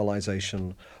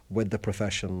demoralisation with the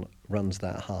profession runs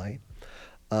that high.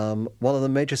 One of the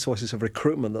major sources of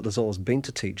recruitment that there's always been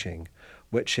to teaching,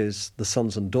 which is the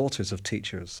sons and daughters of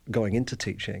teachers going into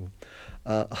teaching,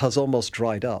 has almost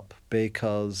dried up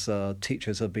because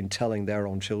teachers have been telling their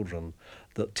own children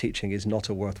that teaching is not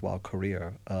a worthwhile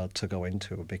career to go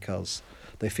into because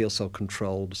they feel so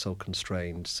controlled, so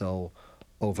constrained, so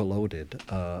overloaded,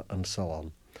 and so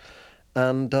on.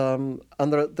 And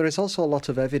there is also a lot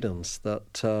of evidence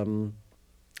that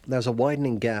there's a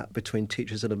widening gap between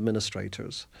teachers and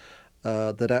administrators,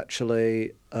 that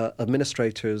actually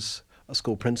administrators,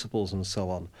 school principals and so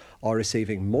on, are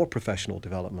receiving more professional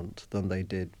development than they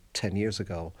did 10 years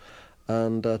ago.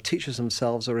 And teachers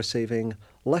themselves are receiving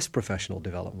less professional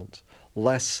development,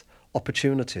 less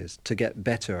opportunities to get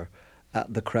better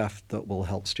at the craft that will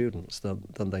help students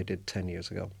than they did 10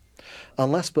 years ago.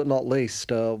 And last but not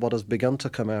least, what has begun to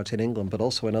come out in England, but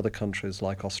also in other countries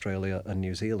like Australia and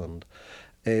New Zealand,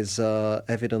 is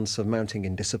evidence of mounting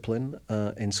indiscipline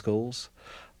in schools,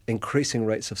 increasing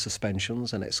rates of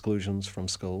suspensions and exclusions from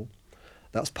school.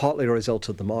 That's partly a result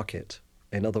of the market.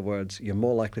 In other words, you're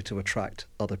more likely to attract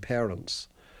other parents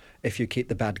if you keep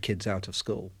the bad kids out of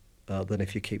school than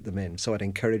if you keep them in. So it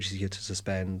encourages you to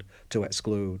suspend, to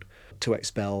exclude, to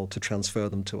expel, to transfer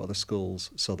them to other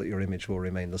schools so that your image will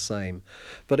remain the same.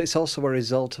 But it's also a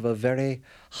result of a very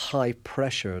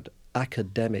high-pressured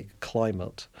academic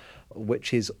climate,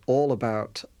 which is all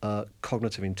about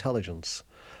cognitive intelligence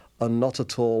and not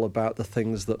at all about the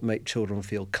things that make children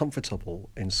feel comfortable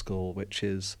in school, which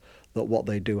is that what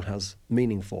they do has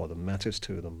meaning for them, matters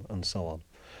to them, and so on.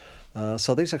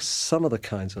 So these are some of the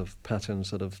kinds of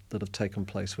patterns that have taken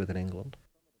place within England.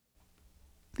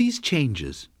 These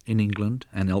changes in England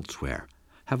and elsewhere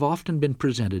have often been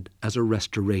presented as a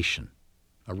restoration,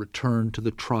 a return to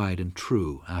the tried and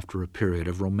true after a period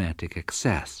of romantic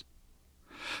excess.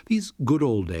 These good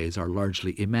old days are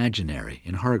largely imaginary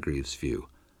in Hargreaves' view,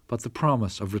 but the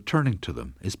promise of returning to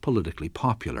them is politically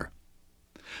popular.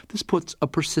 This puts a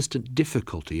persistent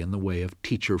difficulty in the way of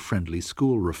teacher-friendly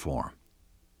school reform.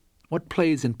 What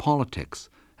plays in politics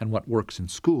and what works in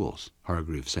schools,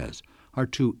 Hargreaves says, are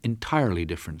two entirely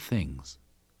different things.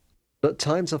 At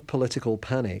times of political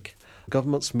panic,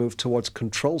 governments move towards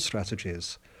control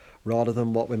strategies rather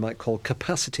than what we might call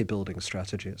capacity-building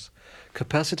strategies.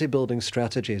 Capacity-building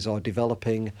strategies are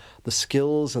developing the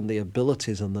skills and the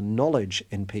abilities and the knowledge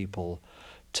in people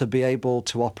to be able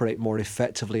to operate more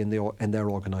effectively in their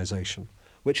organization,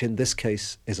 which in this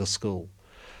case is a school.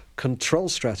 Control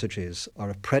strategies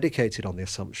are predicated on the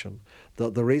assumption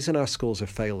that the reason our schools are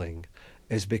failing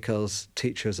is because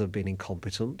teachers have been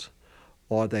incompetent,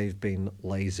 or they've been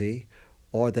lazy,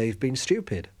 or they've been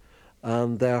stupid.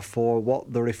 And therefore,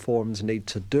 what the reforms need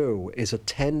to do is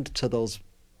attend to those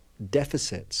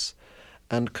deficits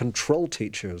and control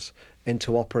teachers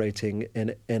into operating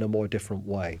in a more different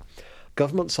way.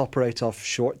 Governments operate off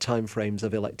short time frames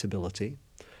of electability.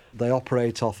 They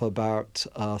operate off about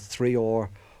 3 or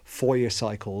 4 year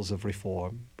cycles of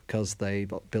reform because they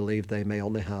believe they may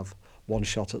only have one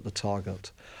shot at the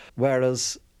target.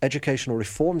 Whereas educational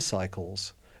reform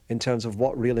cycles, in terms of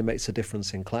what really makes a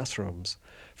difference in classrooms,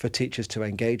 for teachers to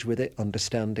engage with it,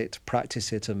 understand it,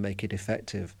 practice it and make it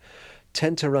effective,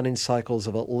 tend to run in cycles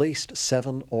of at least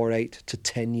 7 or 8 to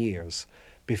 10 years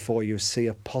before you see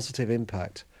a positive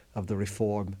impact of the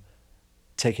reform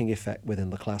taking effect within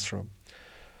the classroom.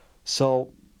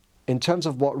 So in terms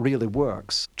of what really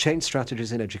works, change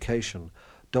strategies in education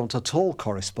don't at all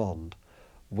correspond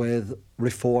with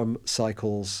reform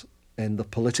cycles in the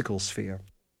political sphere.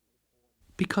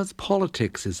 Because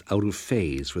politics is out of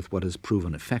phase with what has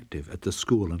proven effective at the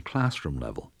school and classroom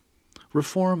level,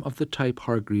 reform of the type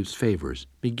Hargreaves favors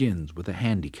begins with a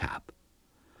handicap.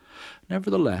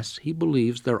 Nevertheless, he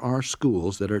believes there are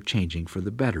schools that are changing for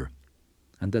the better,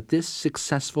 and that this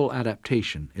successful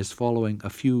adaptation is following a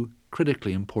few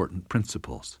critically important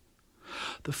principles.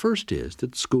 The first is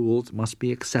that schools must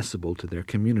be accessible to their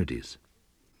communities.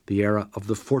 The era of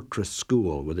the fortress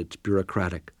school with its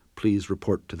bureaucratic, please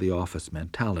report to the office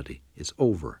mentality is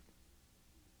over.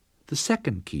 The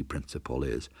second key principle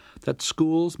is that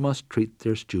schools must treat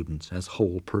their students as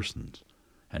whole persons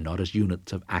and not as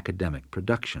units of academic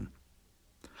production.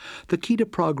 The key to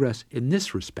progress in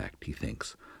this respect, he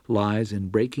thinks, lies in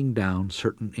breaking down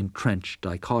certain entrenched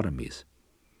dichotomies.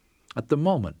 At the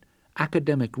moment,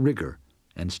 academic rigor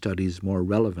and studies more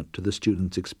relevant to the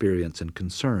student's experience and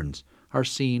concerns are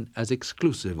seen as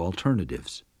exclusive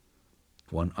alternatives.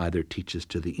 One either teaches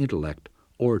to the intellect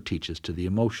or teaches to the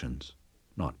emotions,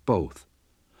 not both.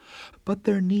 But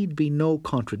there need be no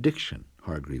contradiction,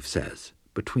 Hargreaves says,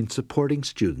 between supporting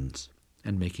students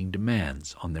and making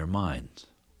demands on their minds.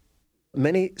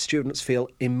 Many students feel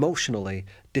emotionally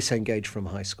disengaged from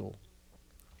high school.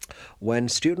 When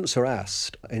students are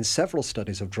asked, in several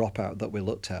studies of dropout that we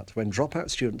looked at, when dropout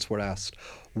students were asked,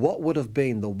 what would have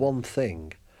been the one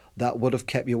thing that would have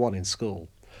kept you on in school?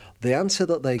 The answer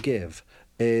that they give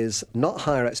is not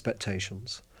higher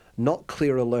expectations, not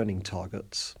clearer learning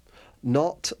targets,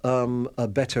 not a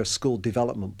better school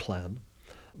development plan,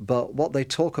 But what they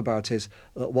talk about is,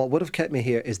 what would have kept me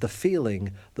here is the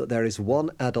feeling that there is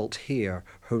one adult here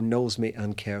who knows me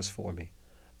and cares for me,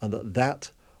 and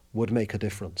that would make a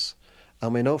difference.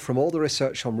 And we know from all the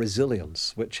research on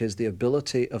resilience, which is the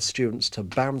ability of students to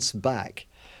bounce back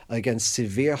against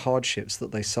severe hardships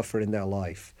that they suffer in their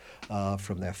life,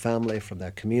 from their family, from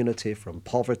their community, from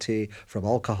poverty, from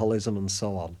alcoholism, and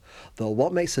so on. Though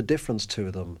what makes a difference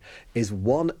to them is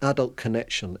one adult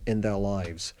connection in their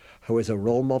lives who is a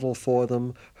role model for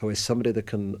them, who is somebody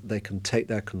that they can take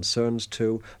their concerns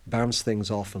to, bounce things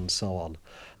off, and so on.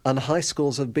 And high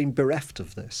schools have been bereft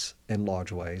of this in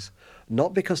large ways,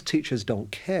 not because teachers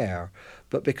don't care,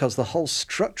 but because the whole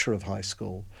structure of high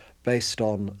school, based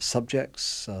on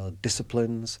subjects,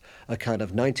 disciplines, a kind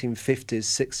of 1950s,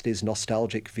 60s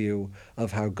nostalgic view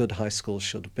of how good high school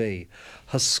should be,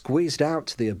 has squeezed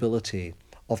out the ability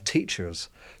of teachers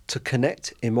to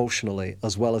connect emotionally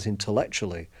as well as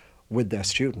intellectually with their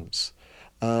students,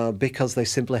 because they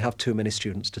simply have too many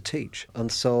students to teach.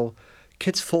 And so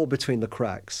kids fall between the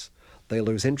cracks. They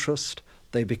lose interest,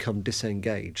 they become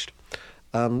disengaged.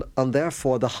 And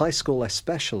therefore, the high school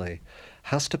especially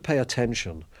has to pay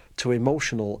attention to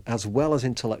emotional as well as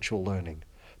intellectual learning,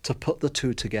 to put the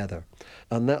two together.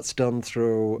 And that's done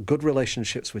through good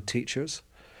relationships with teachers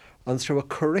and through a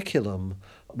curriculum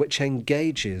which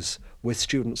engages with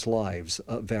students' lives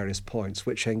at various points,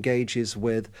 which engages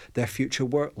with their future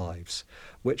work lives,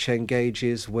 which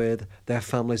engages with their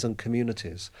families and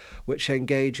communities, which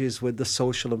engages with the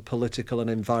social and political and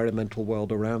environmental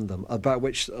world around them, about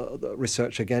which the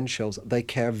research again shows they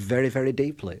care very, very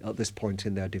deeply at this point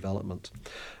in their development.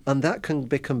 And that can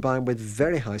be combined with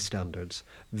very high standards,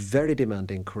 very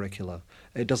demanding curricula.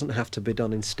 It doesn't have to be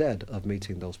done instead of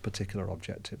meeting those particular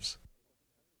objectives.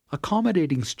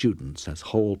 Accommodating students as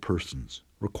whole persons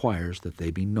requires that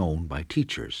they be known by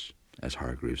teachers, as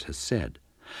Hargreaves has said,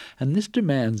 and this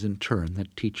demands in turn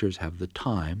that teachers have the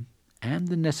time and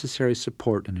the necessary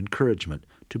support and encouragement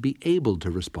to be able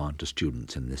to respond to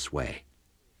students in this way.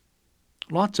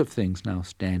 Lots of things now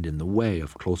stand in the way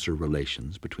of closer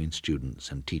relations between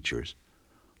students and teachers.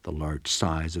 The large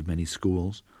size of many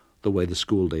schools, the way the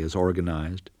school day is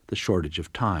organized, the shortage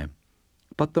of time.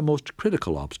 But the most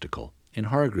critical obstacle, in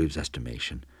Hargreaves'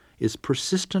 estimation, is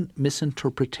persistent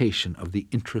misinterpretation of the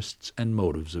interests and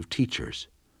motives of teachers.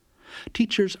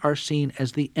 Teachers are seen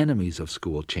as the enemies of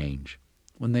school change,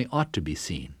 when they ought to be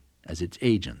seen as its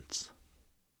agents.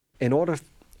 In order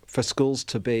for schools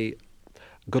to be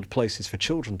good places for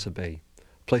children to be,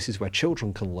 places where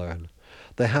children can learn,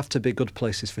 they have to be good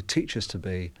places for teachers to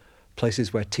be,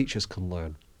 places where teachers can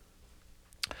learn.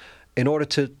 In order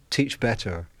to teach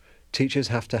better, teachers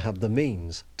have to have the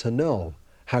means to know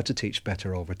how to teach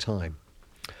better over time.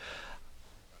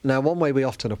 Now, one way we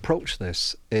often approach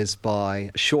this is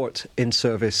by short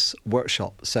in-service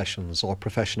workshop sessions or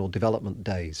professional development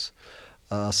days.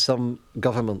 Some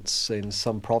governments in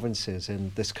some provinces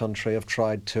in this country have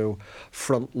tried to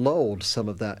front-load some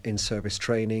of that in-service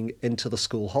training into the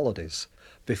school holidays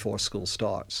before school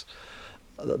starts.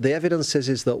 The evidence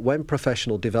is that when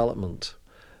professional development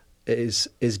is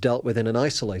dealt with in an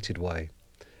isolated way,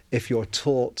 if you're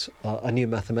taught a new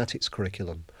mathematics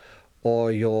curriculum,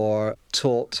 or you're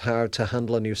taught how to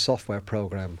handle a new software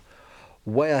program,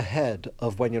 way ahead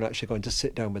of when you're actually going to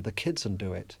sit down with the kids and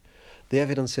do it, the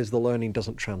evidence is the learning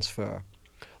doesn't transfer.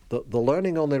 The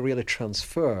learning only really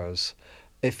transfers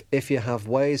if you have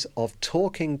ways of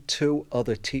talking to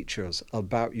other teachers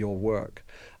about your work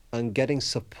and getting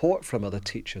support from other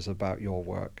teachers about your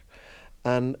work,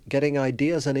 and getting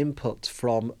ideas and input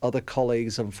from other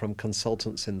colleagues and from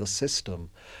consultants in the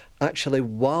system, actually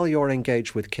while you're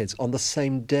engaged with kids, on the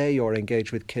same day you're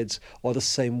engaged with kids, or the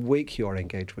same week you're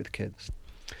engaged with kids.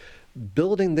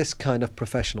 Building this kind of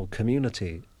professional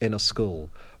community in a school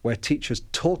where teachers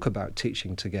talk about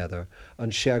teaching together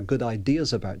and share good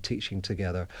ideas about teaching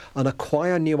together and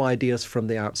acquire new ideas from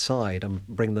the outside and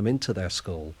bring them into their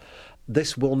school,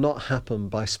 this will not happen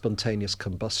by spontaneous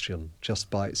combustion just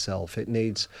by itself. It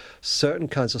needs certain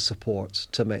kinds of support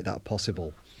to make that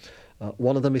possible.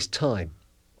 One of them is time.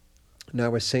 Now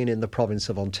we're seeing in the province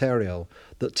of Ontario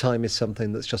that time is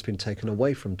something that's just been taken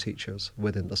away from teachers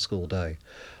within the school day.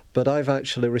 But I've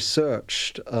actually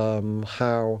researched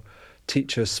how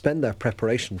teachers spend their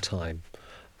preparation time.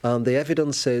 And the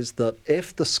evidence is that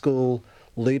if the school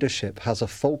leadership has a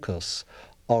focus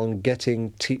on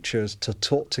getting teachers to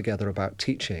talk together about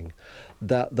teaching,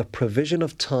 that the provision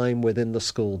of time within the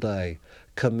school day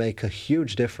can make a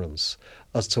huge difference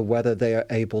as to whether they are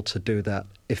able to do that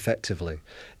effectively.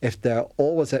 If they're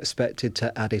always expected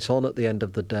to add it on at the end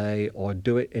of the day or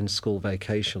do it in school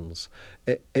vacations,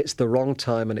 it's the wrong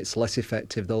time and it's less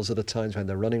effective. Those are the times when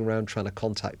they're running around trying to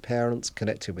contact parents,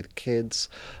 connecting with kids,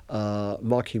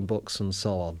 marking books and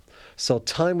so on. So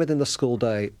time within the school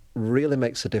day really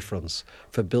makes a difference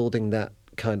for building that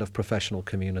kind of professional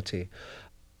community.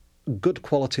 Good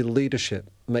quality leadership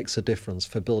makes a difference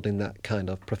for building that kind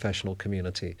of professional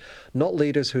community. Not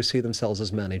leaders who see themselves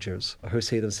as managers, who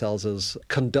see themselves as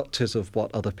conductors of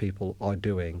what other people are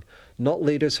doing. Not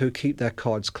leaders who keep their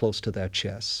cards close to their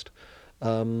chest.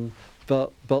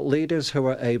 But leaders who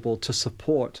are able to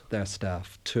support their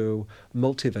staff, to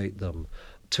motivate them,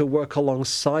 to work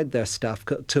alongside their staff,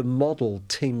 to model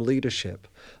team leadership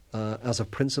as a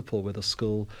principle with a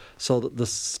school so that the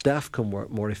staff can work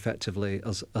more effectively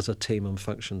as a team and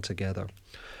function together.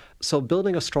 So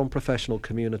building a strong professional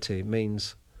community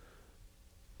means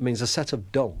a set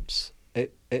of don'ts.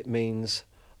 It means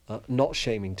not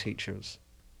shaming teachers,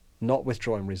 not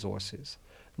withdrawing resources,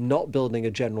 not building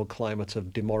a general climate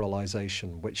of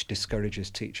demoralization which discourages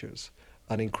teachers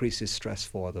and increases stress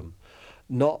for them,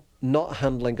 not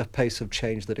handling a pace of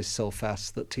change that is so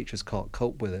fast that teachers can't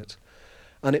cope with it.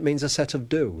 And it means a set of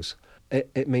do's.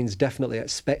 It means definitely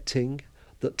expecting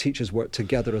that teachers work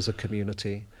together as a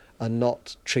community and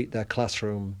not treat their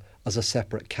classroom as a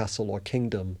separate castle or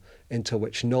kingdom into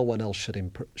which no one else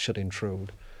should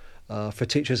intrude. For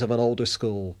teachers of an older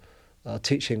school,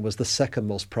 teaching was the second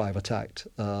most private act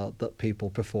that people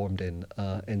performed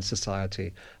in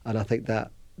society. And I think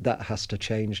that has to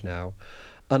change now.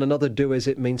 And another do is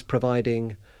it means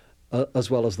providing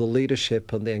as well as the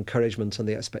leadership and the encouragement and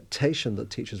the expectation that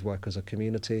teachers work as a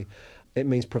community, it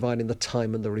means providing the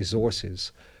time and the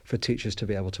resources for teachers to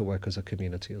be able to work as a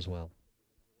community as well.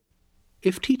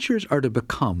 If teachers are to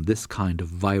become this kind of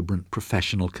vibrant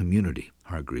professional community,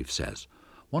 Hargreaves says,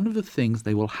 one of the things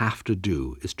they will have to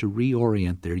do is to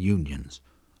reorient their unions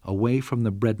away from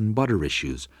the bread and butter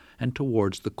issues and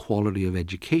towards the quality of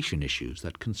education issues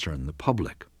that concern the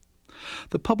public.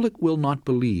 The public will not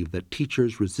believe that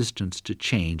teachers' resistance to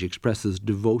change expresses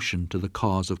devotion to the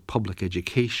cause of public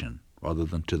education rather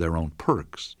than to their own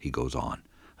perks, he goes on,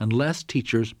 unless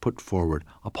teachers put forward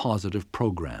a positive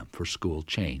program for school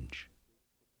change.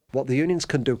 What the unions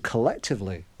can do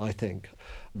collectively, I think,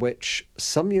 which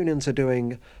some unions are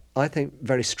doing, I think,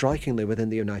 very strikingly within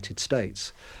the United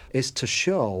States, is to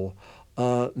show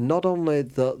not only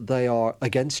that they are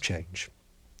against change,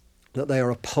 that they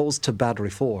are opposed to bad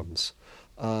reforms.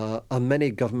 And many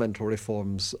governmental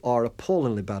reforms are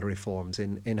appallingly bad reforms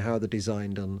in how they're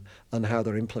designed and how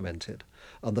they're implemented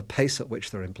and the pace at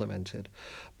which they're implemented.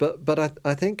 But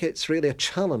I think it's really a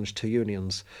challenge to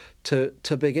unions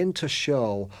to begin to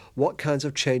show what kinds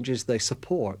of changes they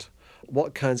support,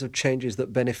 what kinds of changes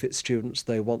that benefit students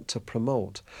they want to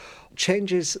promote,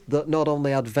 changes that not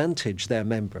only advantage their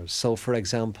members. So, for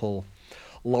example,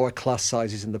 lower class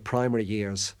sizes in the primary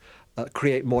years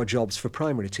create more jobs for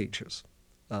primary teachers,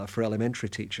 for elementary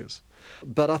teachers.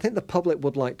 But I think the public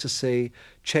would like to see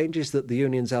changes that the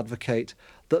unions advocate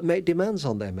that make demands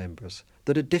on their members,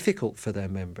 that are difficult for their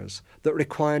members, that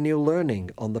require new learning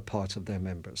on the part of their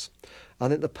members. I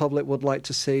think the public would like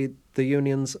to see the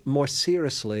unions more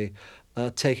seriously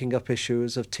taking up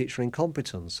issues of teacher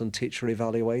incompetence and teacher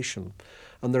evaluation.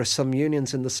 And there are some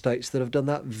unions in the States that have done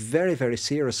that very, very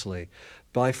seriously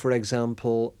by, for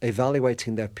example,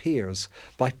 evaluating their peers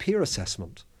by peer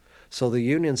assessment. So the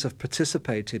unions have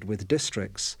participated with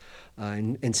districts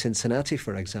in Cincinnati,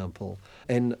 for example,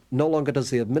 in no longer does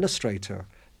the administrator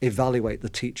evaluate the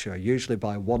teacher, usually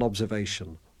by one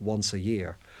observation once a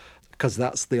year, because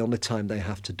that's the only time they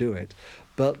have to do it.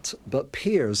 But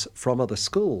peers from other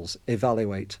schools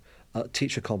evaluate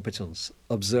teacher competence,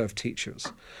 observe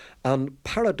teachers. And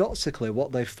paradoxically,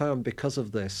 what they've found because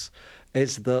of this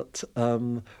is that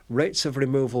rates of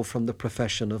removal from the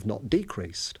profession have not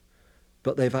decreased,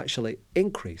 but they've actually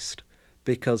increased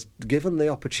because, given the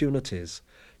opportunities,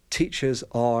 teachers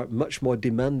are much more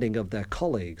demanding of their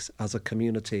colleagues as a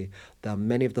community than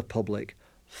many of the public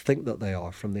think that they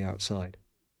are from the outside.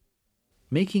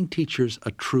 Making teachers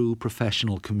a true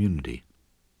professional community,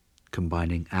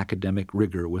 combining academic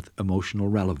rigor with emotional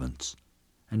relevance,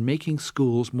 and making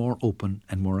schools more open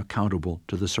and more accountable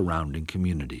to the surrounding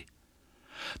community.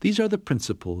 These are the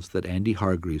principles that Andy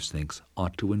Hargreaves thinks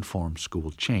ought to inform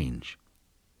school change.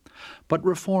 But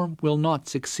reform will not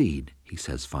succeed, he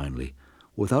says finally,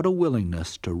 without a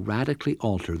willingness to radically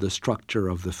alter the structure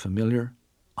of the familiar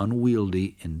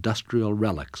unwieldy industrial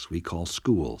relics we call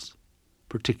schools,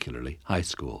 particularly high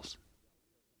schools.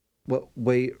 Well,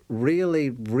 we really,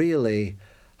 really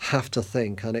have to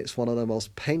think, and it's one of the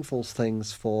most painful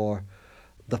things for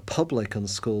the public and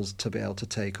schools to be able to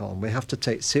take on. We have to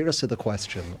take seriously the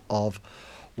question of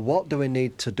what do we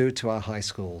need to do to our high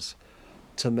schools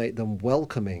to make them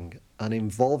welcoming and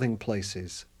involving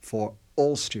places for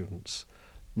all students,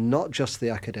 not just the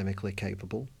academically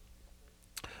capable,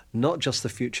 not just the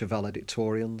future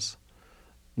valedictorians,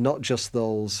 not just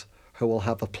those who will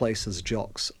have a place as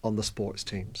jocks on the sports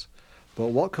teams. But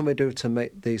what can we do to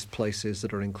make these places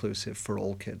that are inclusive for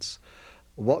all kids?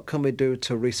 What can we do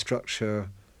to restructure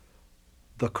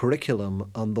the curriculum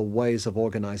and the ways of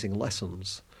organising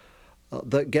lessons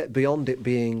that get beyond it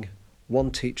being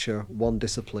one teacher, one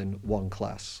discipline, one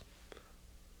class?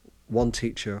 One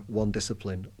teacher, one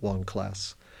discipline, one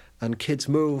class. And kids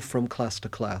move from class to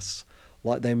class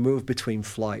like they move between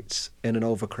flights in an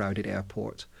overcrowded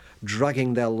airport,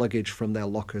 dragging their luggage from their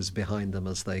lockers behind them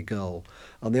as they go.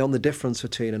 And the only difference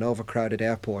between an overcrowded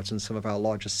airport and some of our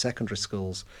largest secondary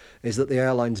schools is that the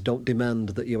airlines don't demand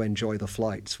that you enjoy the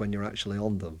flights when you're actually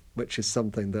on them, which is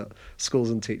something that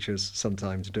schools and teachers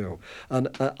sometimes do. And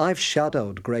I've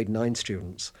shadowed grade 9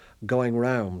 students going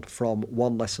round from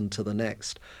one lesson to the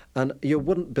next, and you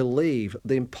wouldn't believe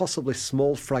the impossibly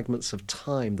small fragments of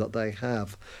time that they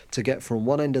have to get from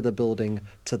one end of the building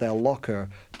to their locker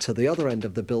to the other end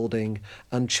of the building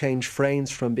and change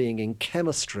frames from being in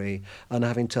chemistry and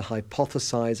having to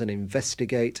hypothesize and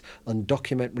investigate and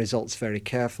document results very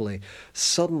carefully,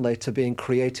 suddenly to being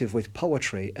creative with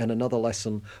poetry in another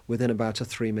lesson within about a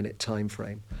 3-minute time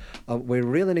frame. We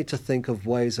really need to think of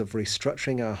ways of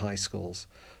restructuring our high schools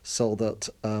so that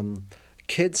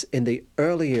kids in the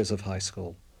early years of high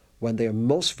school, when they are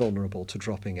most vulnerable to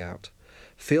dropping out,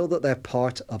 feel that they're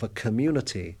part of a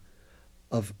community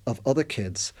of other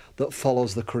kids that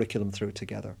follows the curriculum through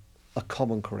together, a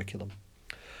common curriculum.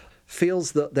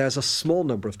 Feels that there's a small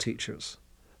number of teachers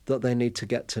that they need to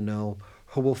get to know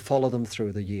who will follow them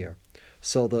through the year,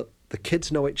 so that the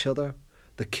kids know each other,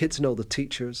 the kids know the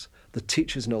teachers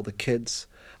know the kids,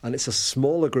 and it's a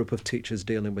smaller group of teachers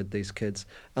dealing with these kids,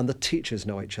 and the teachers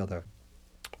know each other.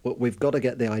 But we've got to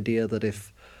get the idea that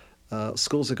if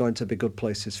schools are going to be good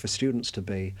places for students to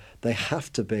be, they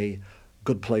have to be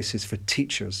good places for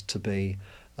teachers to be,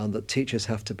 and that teachers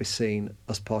have to be seen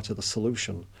as part of the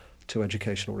solution to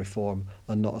educational reform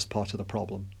and not as part of the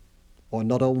problem, or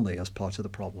not only as part of the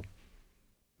problem.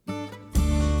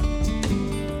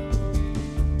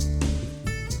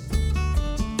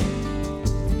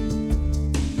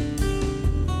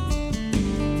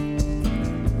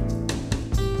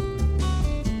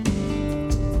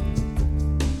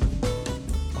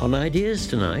 On Ideas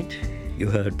tonight, you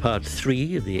heard part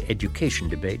 3 of the education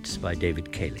debates by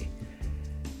David Cayley.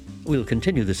 We'll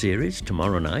continue the series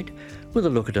tomorrow night with a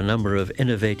look at a number of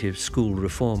innovative school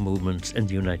reform movements in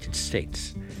the United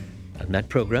States. And that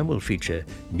program will feature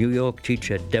New York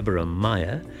teacher Deborah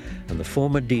Meyer and the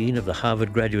former dean of the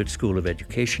Harvard Graduate School of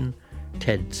Education,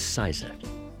 Ted Sizer.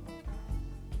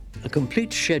 A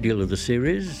complete schedule of the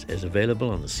series is available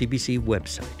on the CBC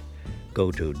website. Go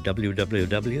to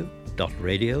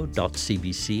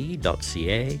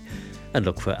www.radio.cbc.ca and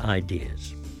look for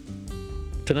Ideas.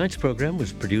 Tonight's program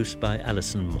was produced by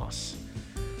Alison Moss.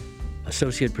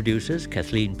 Associate producers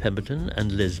Kathleen Pemberton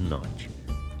and Liz Nodge.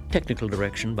 Technical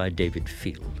direction by David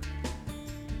Field.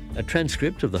 A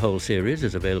transcript of the whole series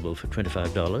is available for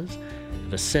 $25,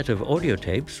 and a set of audio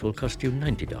tapes will cost you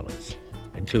 $90,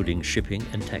 including shipping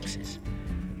and taxes.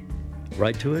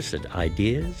 Write to us at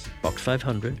Ideas, Box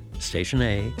 500, Station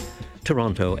A,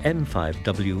 Toronto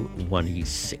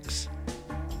M5W1E6.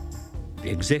 The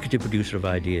executive producer of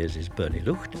Ideas is Bernie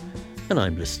Lucht, and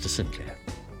I'm Lister Sinclair.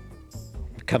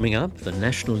 Coming up, the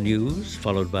national news,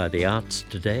 followed by the arts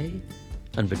today,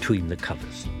 and Between the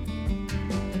Covers.